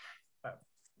area.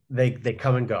 They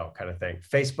come and go kind of thing.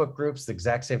 Facebook groups, the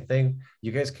exact same thing.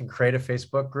 You guys can create a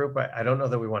Facebook group. I don't know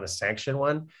that we want to sanction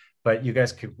one, but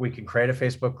we can create a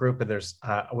Facebook group, and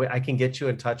I can get you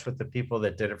in touch with the people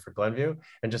that did it for Glenview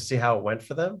and just see how it went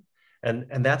for them.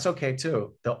 And that's okay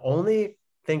too. The only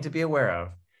thing to be aware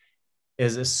of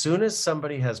is as soon as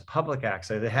somebody has public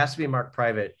access, it has to be marked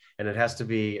private and it has to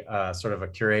be sort of a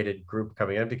curated group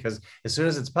coming in, because as soon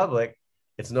as it's public,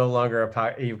 it's no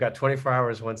longer you've got 24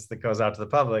 hours once it goes out to the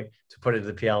public to put it to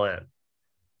the PLN.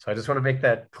 So I just want to make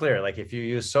that clear. Like if you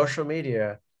use social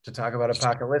media to talk about a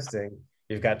pocket listing,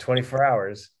 you've got 24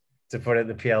 hours to put it in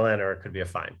the PLN or it could be a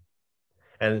fine.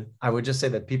 And I would just say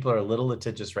that people are a little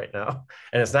litigious right now.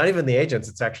 And it's not even the agents,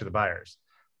 it's actually the buyers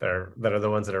that are the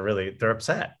ones that are they're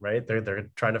upset, right?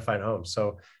 They're trying to find homes.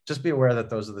 So just be aware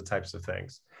that those are the types of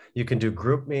things. You can do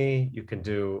GroupMe, you can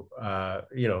do,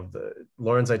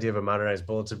 Lauren's idea of a modernized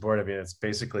bulletin board. I mean, it's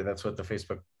basically, that's what the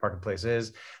Facebook Marketplace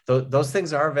is. Those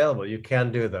things are available. You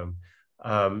can do them.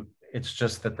 It's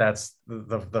just that's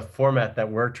the format that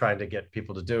we're trying to get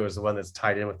people to do is the one that's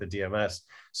tied in with the DMS.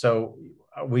 So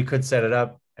we could set it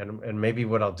up, and maybe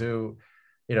what I'll do,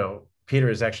 Peter,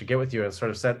 is actually get with you and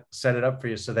sort of set it up for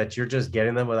you so that you're just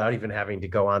getting them without even having to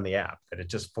go on the app, that it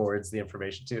just forwards the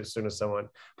information to you as soon as someone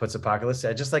puts a pocket list.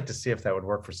 I'd just like to see if that would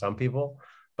work for some people,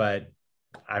 but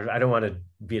I don't want to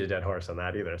beat a dead horse on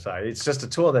that either. So it's just a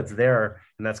tool that's there,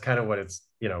 and that's kind of what it's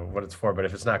for. But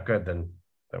if it's not good, then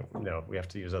we have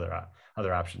to use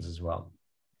other options as well.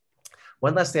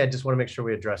 One last thing I just want to make sure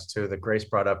we address too, that Grace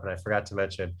brought up, and I forgot to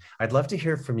mention, I'd love to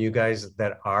hear from you guys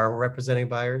that are representing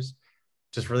buyers,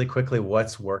 just really quickly,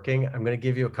 what's working. I'm going to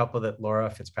give you a couple that Laura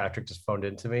Fitzpatrick just phoned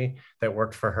into me that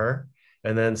worked for her,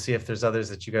 and then see if there's others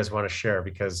that you guys want to share,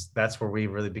 because that's where we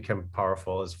really become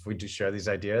powerful, is if we do share these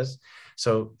ideas.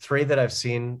 So 3 that I've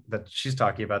seen that she's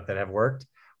talking about that have worked.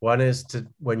 One is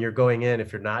when you're going in,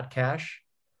 if you're not cash,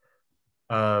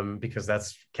 because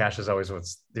cash is always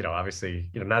what's, obviously,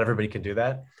 not everybody can do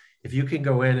that. If you can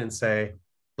go in and say,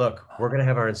 look, we're going to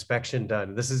have our inspection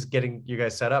done. This is getting you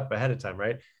guys set up ahead of time,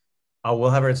 right?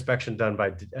 We'll have our inspection done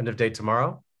by end of day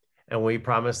tomorrow. And we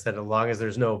promise that as long as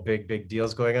there's no big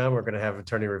deals going on, we're going to have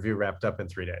attorney review wrapped up in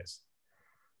 3 days.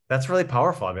 That's really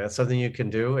powerful. I mean, that's something you can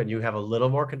do and you have a little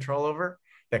more control over,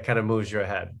 that kind of moves you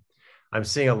ahead. I'm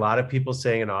seeing a lot of people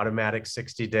saying an automatic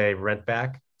 60-day rent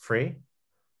back free.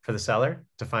 for the seller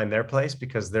to find their place,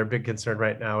 because their big concern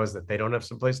right now is that they don't have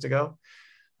some place to go.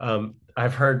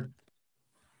 I've heard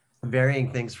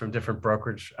varying things from different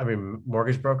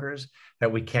mortgage brokers,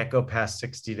 that we can't go past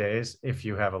 60 days if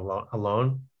you have a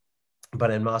loan. But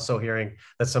I'm also hearing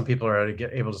that some people are already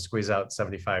able to squeeze out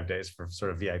 75 days for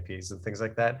sort of VIPs and things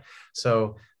like that.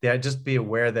 So yeah, just be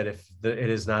aware that if it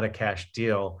is not a cash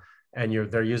deal and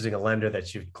they're using a lender,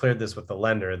 that you've cleared this with the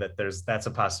lender, that that's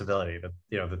a possibility that,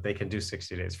 that they can do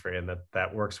 60 days free, and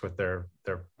that works with their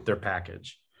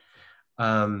package.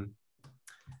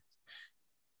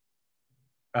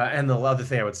 And the other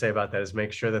thing I would say about that is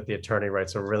make sure that the attorney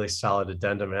writes a really solid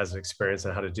addendum and has experience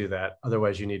on how to do that.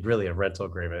 Otherwise, you need really a rental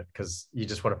agreement, because you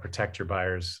just want to protect your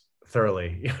buyers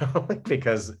thoroughly,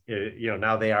 because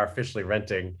now they are officially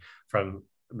renting from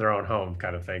their own home,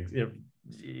 kind of thing.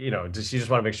 You just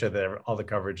want to make sure that all the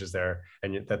coverage is there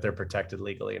and that they're protected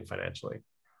legally and financially.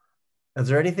 Is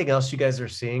there anything else you guys are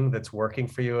seeing that's working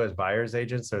for you as buyers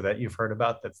agents, or that you've heard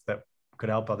about that could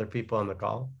help other people on the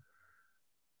call?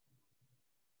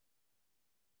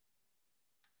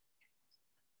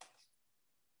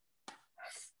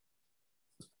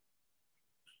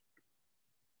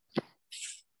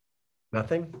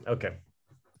 Nothing? Okay.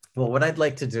 Well, what I'd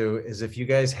like to do is, if you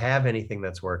guys have anything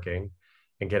that's working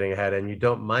and getting ahead and you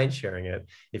don't mind sharing it,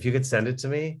 if you could send it to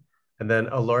me. And then,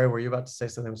 oh, Lori, were you about to say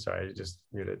something? I'm sorry, I just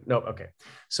muted. No, okay.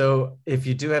 So if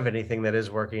you do have anything that is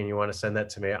working and you want to send that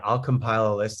to me, I'll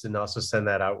compile a list and also send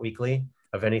that out weekly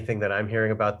of anything that I'm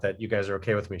hearing about that you guys are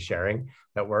okay with me sharing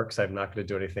that works. I'm not going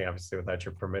to do anything, obviously, without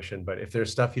your permission. But if there's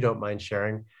stuff you don't mind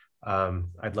sharing,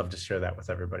 I'd love to share that with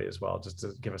everybody as well, just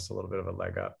to give us a little bit of a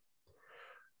leg up.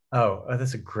 Oh,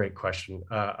 that's a great question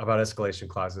about escalation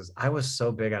clauses. I was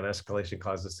so big on escalation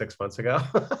clauses 6 months ago.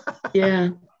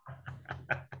 Yeah.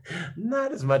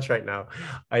 Not as much right now.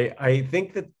 I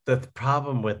think that the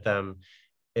problem with them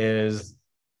is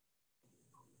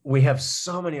we have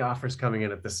so many offers coming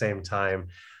in at the same time.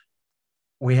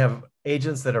 We have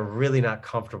agents that are really not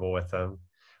comfortable with them.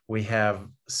 We have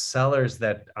sellers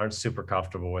that aren't super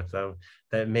comfortable with them,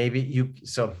 that maybe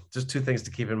so just two things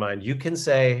to keep in mind. You can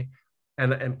say,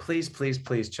 and please, please,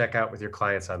 please check out with your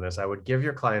clients on this. I would give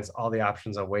your clients all the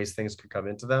options on ways things could come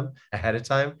into them ahead of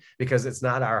time, because it's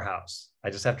not our house. I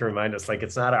just have to remind us,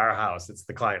 it's not our house, it's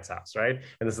the client's house, right?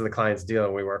 And this is the client's deal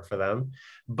and we work for them.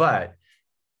 But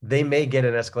they may get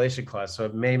an escalation clause. So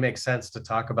it may make sense to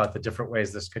talk about the different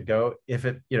ways this could go. If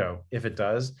it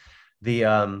does,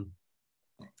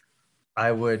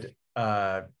 I would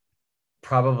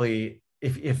probably,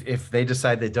 if they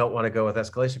decide they don't want to go with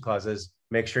escalation clauses,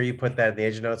 make sure you put that in the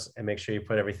agent notes and make sure you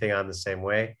put everything on the same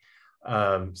way,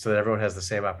 so that everyone has the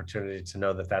same opportunity to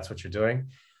know that that's what you're doing.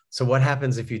 So what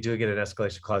happens if you do get an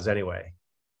escalation clause anyway?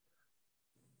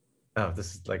 Oh,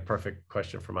 this is perfect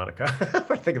question for Monica.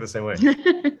 We're thinking the same way.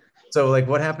 So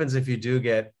what happens if you do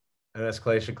get an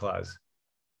escalation clause?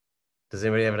 Does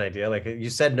anybody have an idea? You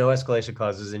said no escalation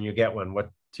clauses and you get one. What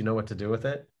do you know what to do with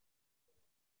it?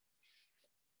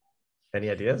 Any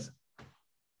ideas?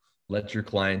 Let your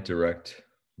client direct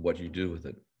what you do with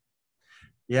it.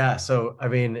 Yeah. So,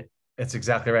 it's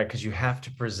exactly right, because you have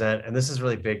to present, and this is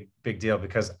really big deal,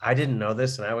 because I didn't know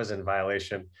this and I was in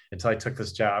violation until I took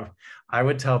this job. I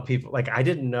would tell people, I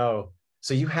didn't know.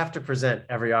 So you have to present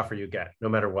every offer you get, no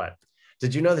matter what.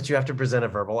 Did you know that you have to present a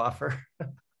verbal offer?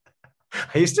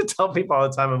 I used to tell people all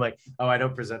the time, I'm like, oh, I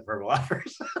don't present verbal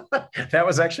offers. That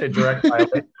was actually a direct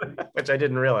violation, which I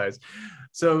didn't realize.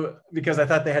 So, because I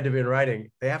thought they had to be in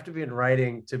writing, they have to be in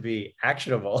writing to be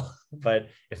actionable. But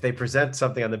if they present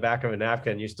something on the back of a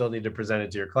napkin, you still need to present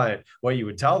it to your client. What you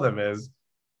would tell them is,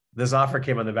 this offer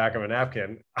came on the back of a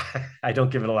napkin. I don't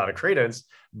give it a lot of credence,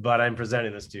 but I'm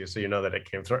presenting this to you so you know that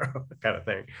it came through, kind of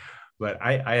thing. But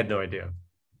I had no idea.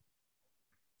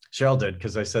 Cheryl did,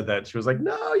 because I said that. She was like,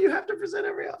 no, you have to present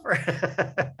every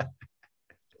offer.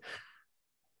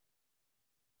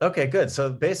 Okay, good.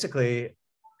 So basically,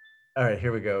 all right,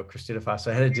 here we go. Christina Foss.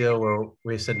 I had a deal where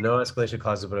we said no escalation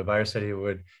clauses, but a buyer said he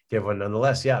would give one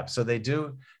nonetheless. Yeah, so they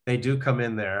do come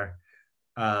in there.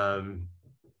 And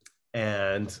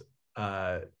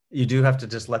you do have to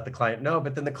just let the client know,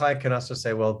 but then the client can also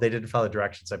say, well, they didn't follow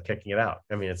directions, I'm kicking it out.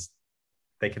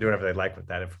 They can do whatever they like with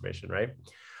that information, right?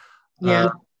 Yeah.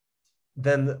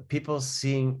 Then people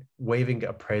waiving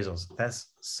appraisals. That's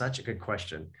such a good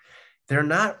question. They're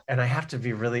not, and I have to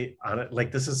be really honest,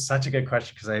 this is such a good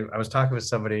question, because I was talking with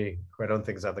somebody who I don't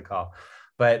think is on the call,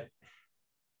 but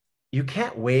you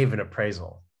can't waive an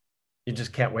appraisal. You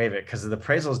just can't waive it, because the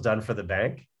appraisal is done for the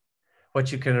bank.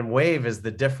 What you can waive is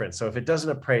the difference. So if it doesn't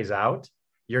appraise out,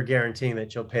 you're guaranteeing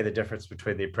that you'll pay the difference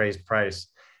between the appraised price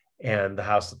and the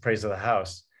appraisal of the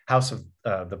house.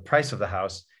 the price of the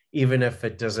house, even if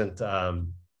it doesn't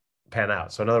pan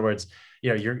out. So in other words,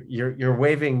 you're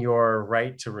waiving your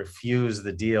right to refuse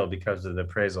the deal because of the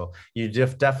appraisal. You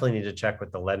definitely need to check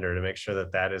with the lender to make sure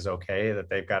that that is okay, that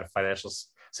they've got a financial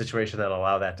situation that'll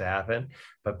allow that to happen.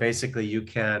 But basically, you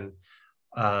can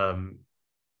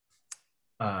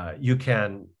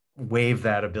waive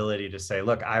that ability to say,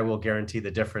 look, I will guarantee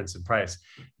the difference in price.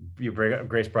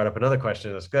 Grace brought up another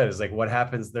question that's good, is like, what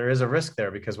happens? There is a risk there,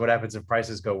 because what happens if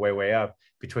prices go way, way up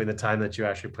between the time that you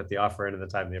actually put the offer in and the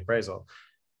time of the appraisal?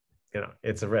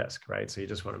 It's a risk, right? So you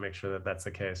just want to make sure that that's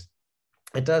the case.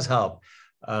 It does help.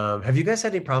 Have you guys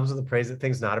had any problems with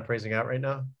things not appraising out right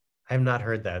now? I have not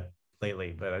heard that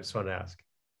lately, but I just want to ask.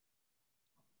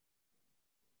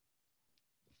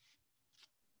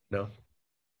 No?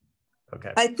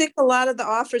 Okay. I think a lot of the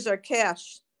offers are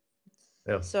cash.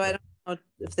 Yeah. So I don't know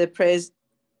if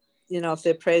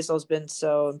the appraisal's been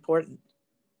so important.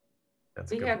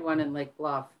 We had one in Lake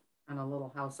Bluff on a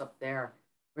little house up there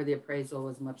where the appraisal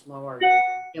was much lower.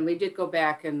 And we did go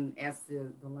back and ask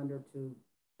the lender to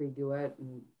redo it,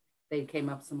 and they came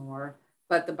up some more.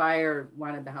 But the buyer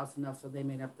wanted the house enough, so they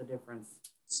made up the difference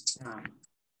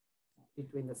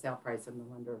between the sale price and the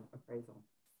lender appraisal.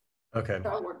 Okay.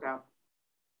 So it worked out.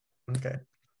 Okay.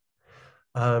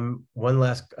 One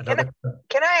last.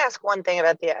 Can I ask one thing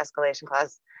about the escalation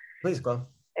clause? Please, go.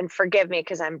 And forgive me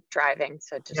because I'm driving,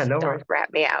 so just don't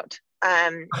rat me out.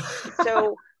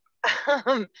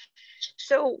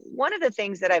 So one of the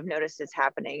things that I've noticed is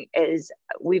happening is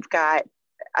we've got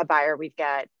a buyer,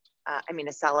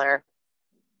 a seller,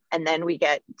 and then we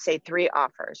get, say, 3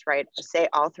 offers, right? Say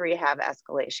all 3 have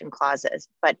escalation clauses,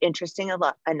 but interesting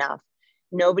enough,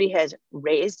 nobody has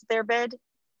raised their bid.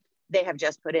 They have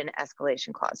just put in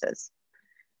escalation clauses.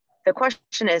 The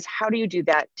question is, how do you deal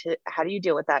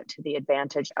with that to the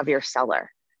advantage of your seller?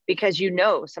 Because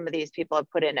some of these people have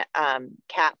put in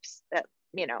caps that,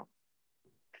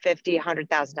 $50,000,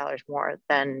 $100,000 more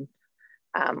than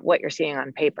what you're seeing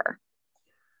on paper.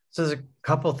 So there's a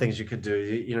couple of things you could do.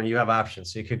 You have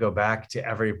options. So you could go back to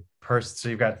every person. So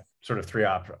you've got sort of 3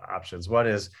 options. One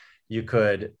is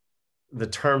the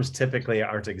terms typically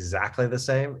aren't exactly the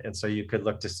same. And so you could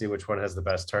look to see which one has the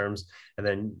best terms and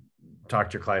then talk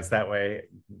to your clients that way.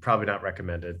 Probably not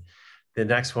recommended. The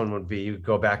next one would be you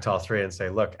go back to all 3 and say,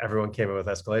 look, everyone came in with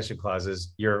escalation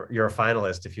clauses. You're a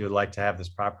finalist. If you would like to have this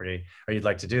property or you'd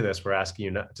like to do this, we're asking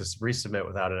you not to resubmit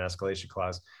without an escalation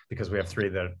clause because we have 3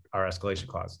 that are escalation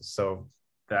clauses. So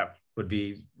that would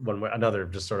be another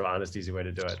just sort of honest, easy way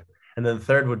to do it. And then the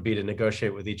third would be to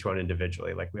negotiate with each one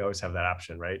individually. Like we always have that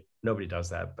option, right? Nobody does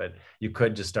that, but you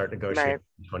could just start negotiating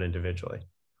with each one individually.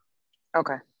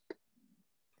 Okay.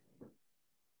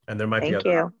 And there might be Thank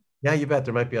you. Yeah, you bet.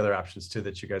 There might be other options too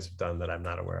that you guys have done that I'm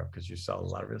not aware of because you sell a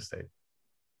lot of real estate.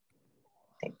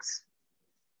 Thanks.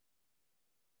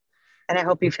 And I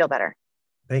hope you feel better.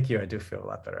 Thank you. I do feel a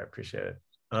lot better. I appreciate it.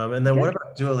 And then what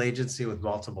about dual agency with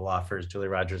multiple offers? Julie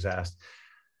Rogers asked.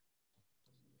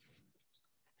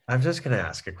 I'm just going to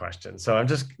ask a question.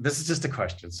 This is just a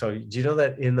question. So do you know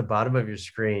that in the bottom of your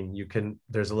screen,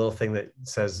 there's a little thing that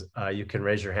says you can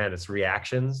raise your hand. It's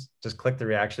reactions. Just click the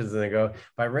reactions and then go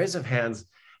by raise of hands.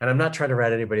 And I'm not trying to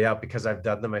rat anybody out because I've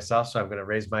done them myself. So I'm going to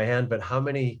raise my hand, but how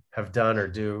many have done or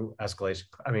do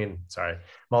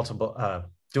multiple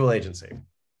dual agency?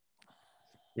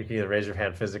 You can either raise your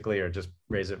hand physically or just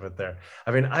raise it with there.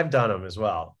 I've done them as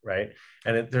well, right?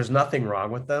 And there's nothing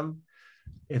wrong with them.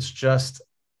 It's just,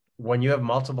 when you have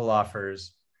multiple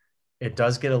offers, it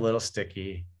does get a little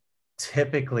sticky.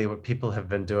 Typically, what people have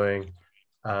been doing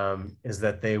is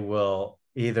that they will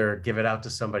either give it out to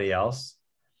somebody else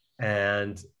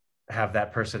and have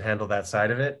that person handle that side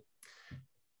of it.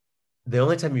 The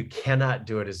only time you cannot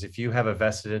do it is if you have a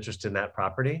vested interest in that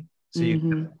property. So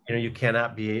you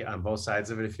cannot be on both sides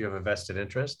of it if you have a vested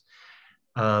interest.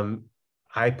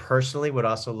 I personally would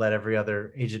also let every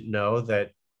other agent know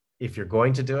that if you're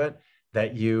going to do it,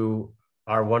 that you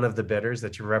are one of the bidders,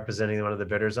 that you're representing one of the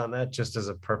bidders on that, just as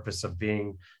a purpose of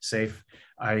being safe.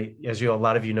 A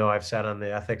lot of you know, I've sat on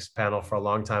the ethics panel for a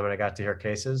long time and I got to hear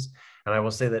cases. And I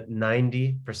will say that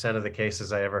 90% of the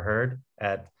cases I ever heard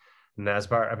at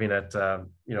NASBAR,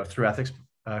 through ethics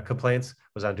complaints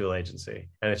was on dual agency.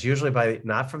 And it's usually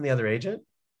not from the other agent.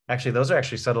 Actually, those are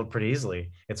actually settled pretty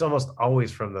easily. It's almost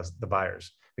always from the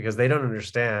buyers because they don't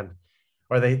understand.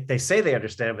 Or they say they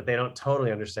understand, but they don't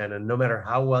totally understand. And no matter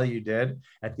how well you did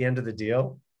at the end of the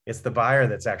deal, it's the buyer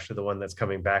that's actually the one that's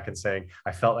coming back and saying,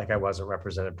 I felt like I wasn't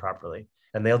represented properly.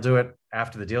 And they'll do it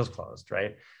after the deal's closed,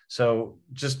 right? So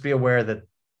just be aware that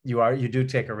you do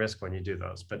take a risk when you do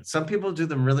those. But some people do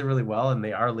them really, really well and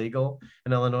they are legal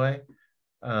in Illinois.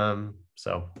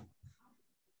 So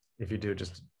if you do,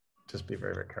 just be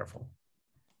very, very careful.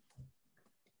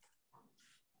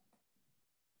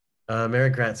 Mary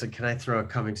Grant said, can I throw a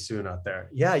coming soon out there?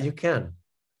 Yeah, you can.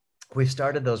 We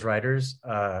started those riders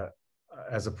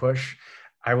as a push.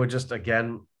 I would just,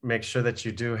 again, make sure that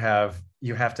you have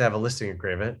to have a listing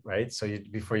agreement, right? So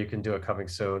before you can do a coming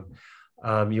soon.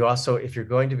 You also, if you're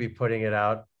going to be putting it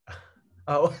out,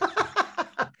 oh,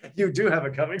 you do have a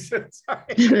coming soon,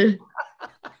 sorry.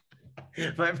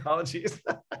 My apologies.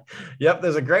 Yep,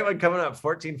 there's a great one coming up,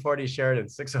 1440 Sheridan,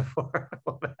 604.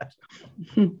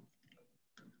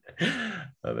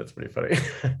 Oh, that's pretty funny.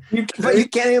 But you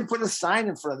can't even put a sign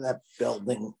in front of that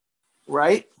building,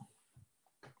 right?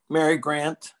 Mary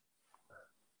Grant.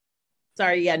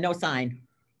 Sorry, yeah, no sign.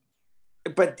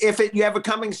 But if you have a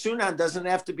coming soon on, doesn't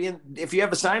have to be in. If you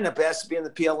have a sign up, it has to be in the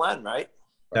PLN, right?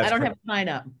 I don't have a sign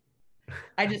up.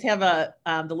 I just have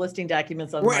the listing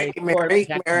documents on my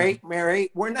Mary,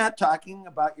 we're not talking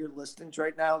about your listings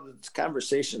right now. This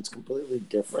conversation's completely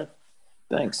different.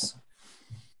 Thanks.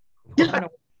 I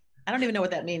don't even know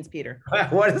what that means, Peter.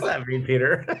 What does that mean,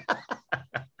 Peter?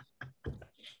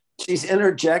 She's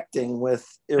interjecting with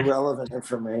irrelevant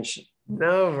information.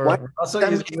 No, we're also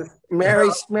using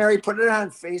Mary, put it on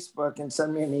Facebook and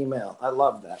send me an email. I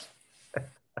love that.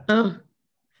 Oh.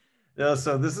 No,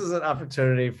 so this is an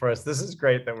opportunity for us. This is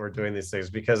great that we're doing these things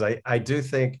because I do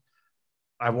think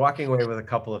I'm walking away with a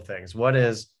couple of things. One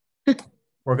is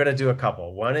we're going to do a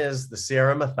couple. One is the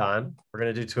CRM-a-thon. We're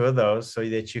going to do 2 of those so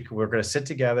that we're going to sit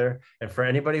together. And for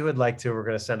anybody who would like to, we're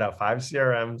going to send out 5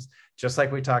 CRMs, just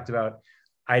like we talked about.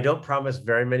 I don't promise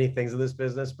very many things in this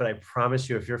business, but I promise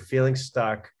you, if you're feeling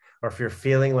stuck or if you're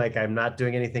feeling like I'm not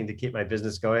doing anything to keep my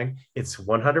business going, it's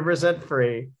 100%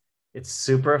 free. It's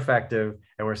super effective.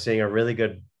 And we're seeing a really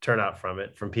good turnout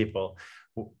from people.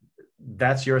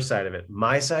 That's your side of it.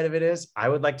 My side of it is I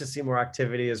would like to see more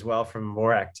activity as well from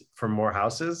more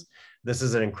houses. This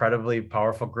is an incredibly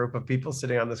powerful group of people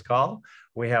sitting on this call.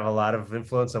 We have a lot of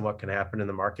influence on what can happen in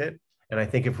the market. And I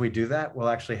think if we do that, we'll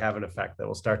actually have an effect that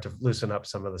will start to loosen up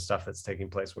some of the stuff that's taking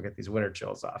place. We'll get these winter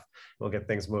chills off. We'll get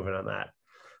things moving on that.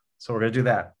 So we're going to do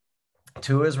that.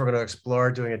 2 is we're going to explore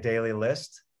doing a daily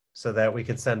list so that we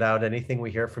can send out anything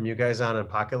we hear from you guys on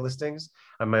pocket listings.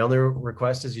 And my only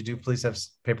request is you do please have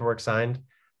paperwork signed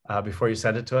before you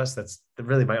send it to us. That's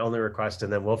really my only request.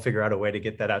 And then we'll figure out a way to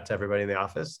get that out to everybody in the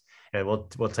office. And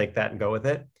we'll take that and go with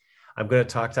it. I'm going to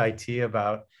talk to IT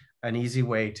about an easy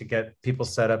way to get people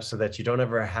set up so that you don't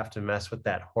ever have to mess with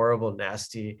that horrible,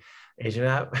 nasty agent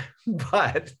app.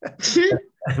 But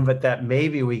that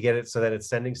maybe we get it so that it's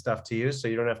sending stuff to you so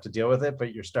you don't have to deal with it,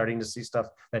 but you're starting to see stuff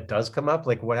that does come up.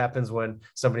 Like what happens when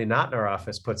somebody not in our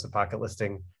office puts a pocket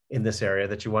listing in this area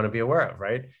that you want to be aware of,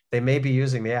 right? They may be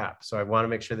using the app. So I want to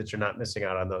make sure that you're not missing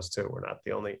out on those too. We're not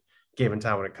the only game in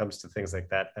town when it comes to things like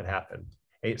that happen.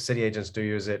 City agents do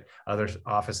use it, other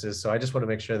offices. So I just want to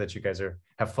make sure that you guys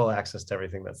have full access to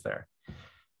everything that's there.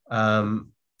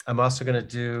 I'm also going to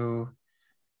do,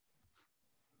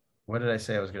 what did I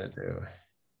say I was going to do?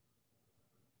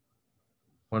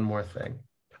 One more thing.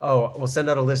 Oh, we'll send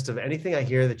out a list of anything I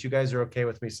hear that you guys are okay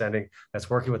with me sending that's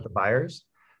working with the buyers.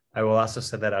 I will also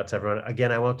send that out to everyone.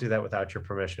 Again, I won't do that without your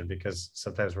permission because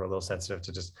sometimes we're a little sensitive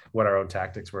to just what our own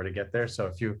tactics were to get there.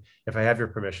 So if I have your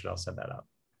permission, I'll send that out.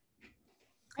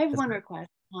 I have one request,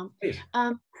 Tom.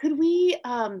 Could we,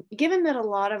 given that a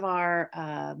lot of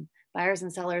our buyers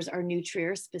and sellers are new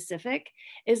Trier specific,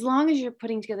 as long as you're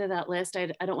putting together that list, I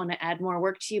don't want to add more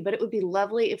work to you, but it would be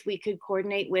lovely if we could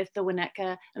coordinate with the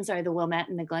Winnetka, the Wilmette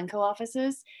and the Glencoe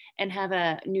offices and have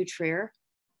a new Trier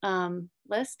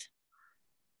list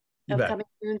of coming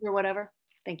soon or whatever.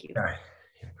 Thank you.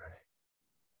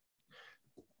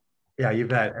 Yeah, you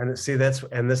bet. And see, that's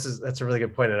a really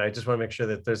good point. And I just want to make sure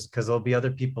that because there'll be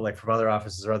other people like from other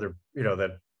offices or other,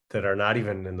 that are not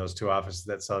even in those 2 offices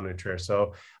that sell new Trier.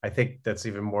 So I think that's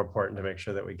even more important to make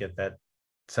sure that we get that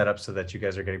set up so that you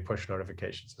guys are getting push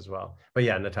notifications as well. But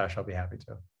yeah, Natasha, I'll be happy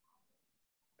to.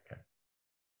 Okay.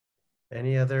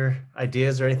 Any other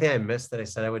ideas or anything I missed that I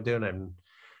said I would do and I'm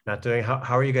not doing?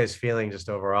 How are you guys feeling just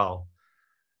overall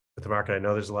with the market? I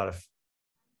know there's a lot of,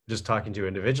 just talking to you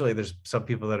individually, there's some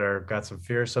people that got some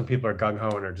fear. Some people are gung-ho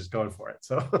and are just going for it.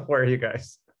 So where are you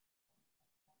guys?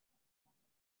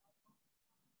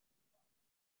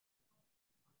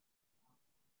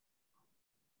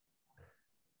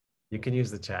 You can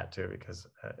use the chat too, because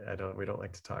we don't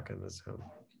like to talk in the Zoom.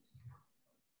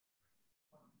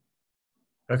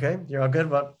 Okay, you're all good.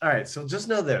 Well, all right. So just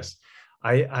know this.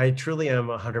 I truly am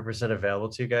 100% available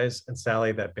to you guys. And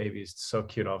Sally, that baby's so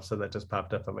cute. All of a sudden that just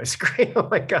popped up on my screen. Oh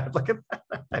my God, look at that.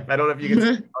 I don't know if you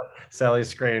can see Sally's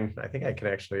screen. I think I can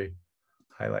actually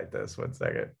highlight this. 1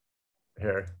 second.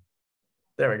 Here.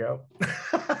 There we go.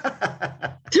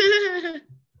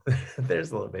 There's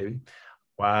the little baby.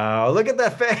 Wow, look at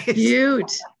that face.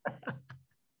 Cute.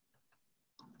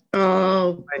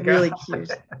 Oh, really cute.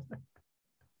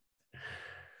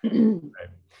 Right.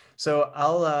 So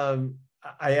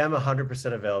I am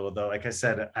 100% available though. Like I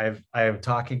said, I am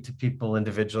talking to people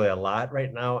individually a lot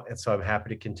right now. And so I'm happy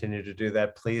to continue to do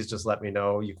that. Please just let me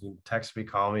know. You can text me,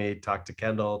 call me, talk to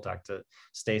Kendall, talk to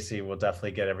Stacy. We'll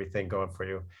definitely get everything going for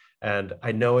you. And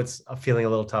I know it's feeling a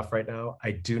little tough right now. I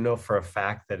do know for a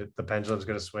fact that the pendulum is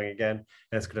going to swing again and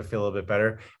it's going to feel a little bit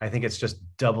better. I think it's just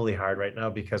doubly hard right now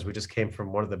because we just came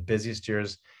from one of the busiest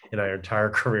years in our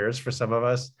entire careers for some of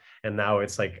us. And now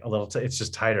it's like a little, it's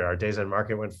just tighter. Our days on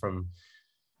market went from,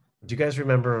 do you guys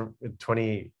remember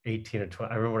 2018 or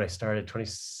 20? I remember when I started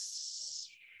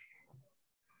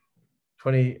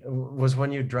 2020 was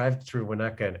when you drive through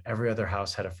Winnetka and every other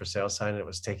house had a for sale sign. And it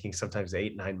was taking sometimes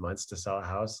 8-9 months to sell a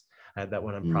house. I had that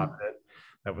one on Providence.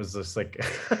 That was just like,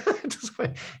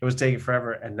 it was taking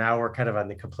forever. And now we're kind of on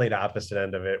the complete opposite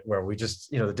end of it, where we just,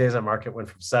 the days on market went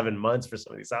from 7 months for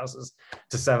some of these houses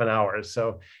to 7 hours.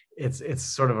 So it's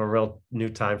sort of a real new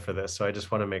time for this. So I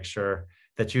just want to make sure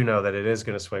that you know that it is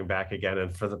going to swing back again.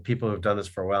 And for the people who've done this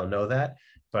for a while, know that,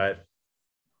 but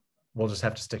we'll just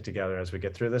have to stick together as we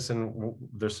get through this. And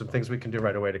there's some things we can do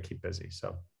right away to keep busy.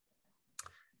 So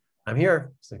I'm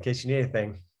here, so in case you need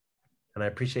anything. And I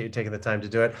appreciate you taking the time to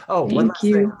do it. Oh, one last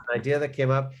thing, an idea that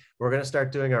came up. We're going to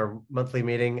start doing our monthly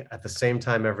meeting at the same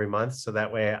time every month. So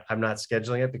that way I'm not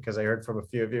scheduling it, because I heard from a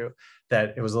few of you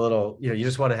that it was a little, you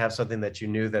just want to have something that you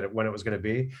knew that when it was going to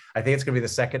be. I think it's going to be the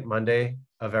second Monday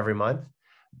of every month,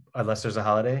 unless there's a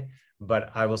holiday,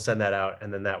 but I will send that out.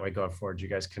 And then that way going forward, you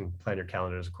guys can plan your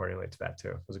calendars accordingly to that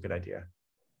too. It was a good idea.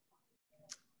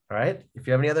 All right. If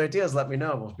you have any other ideas, let me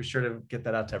know. We'll be sure to get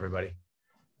that out to everybody.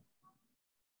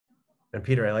 And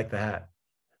Peter, I like the hat.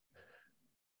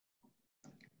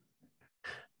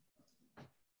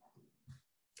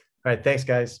 All right, thanks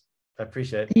guys. I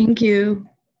appreciate it. Thank you.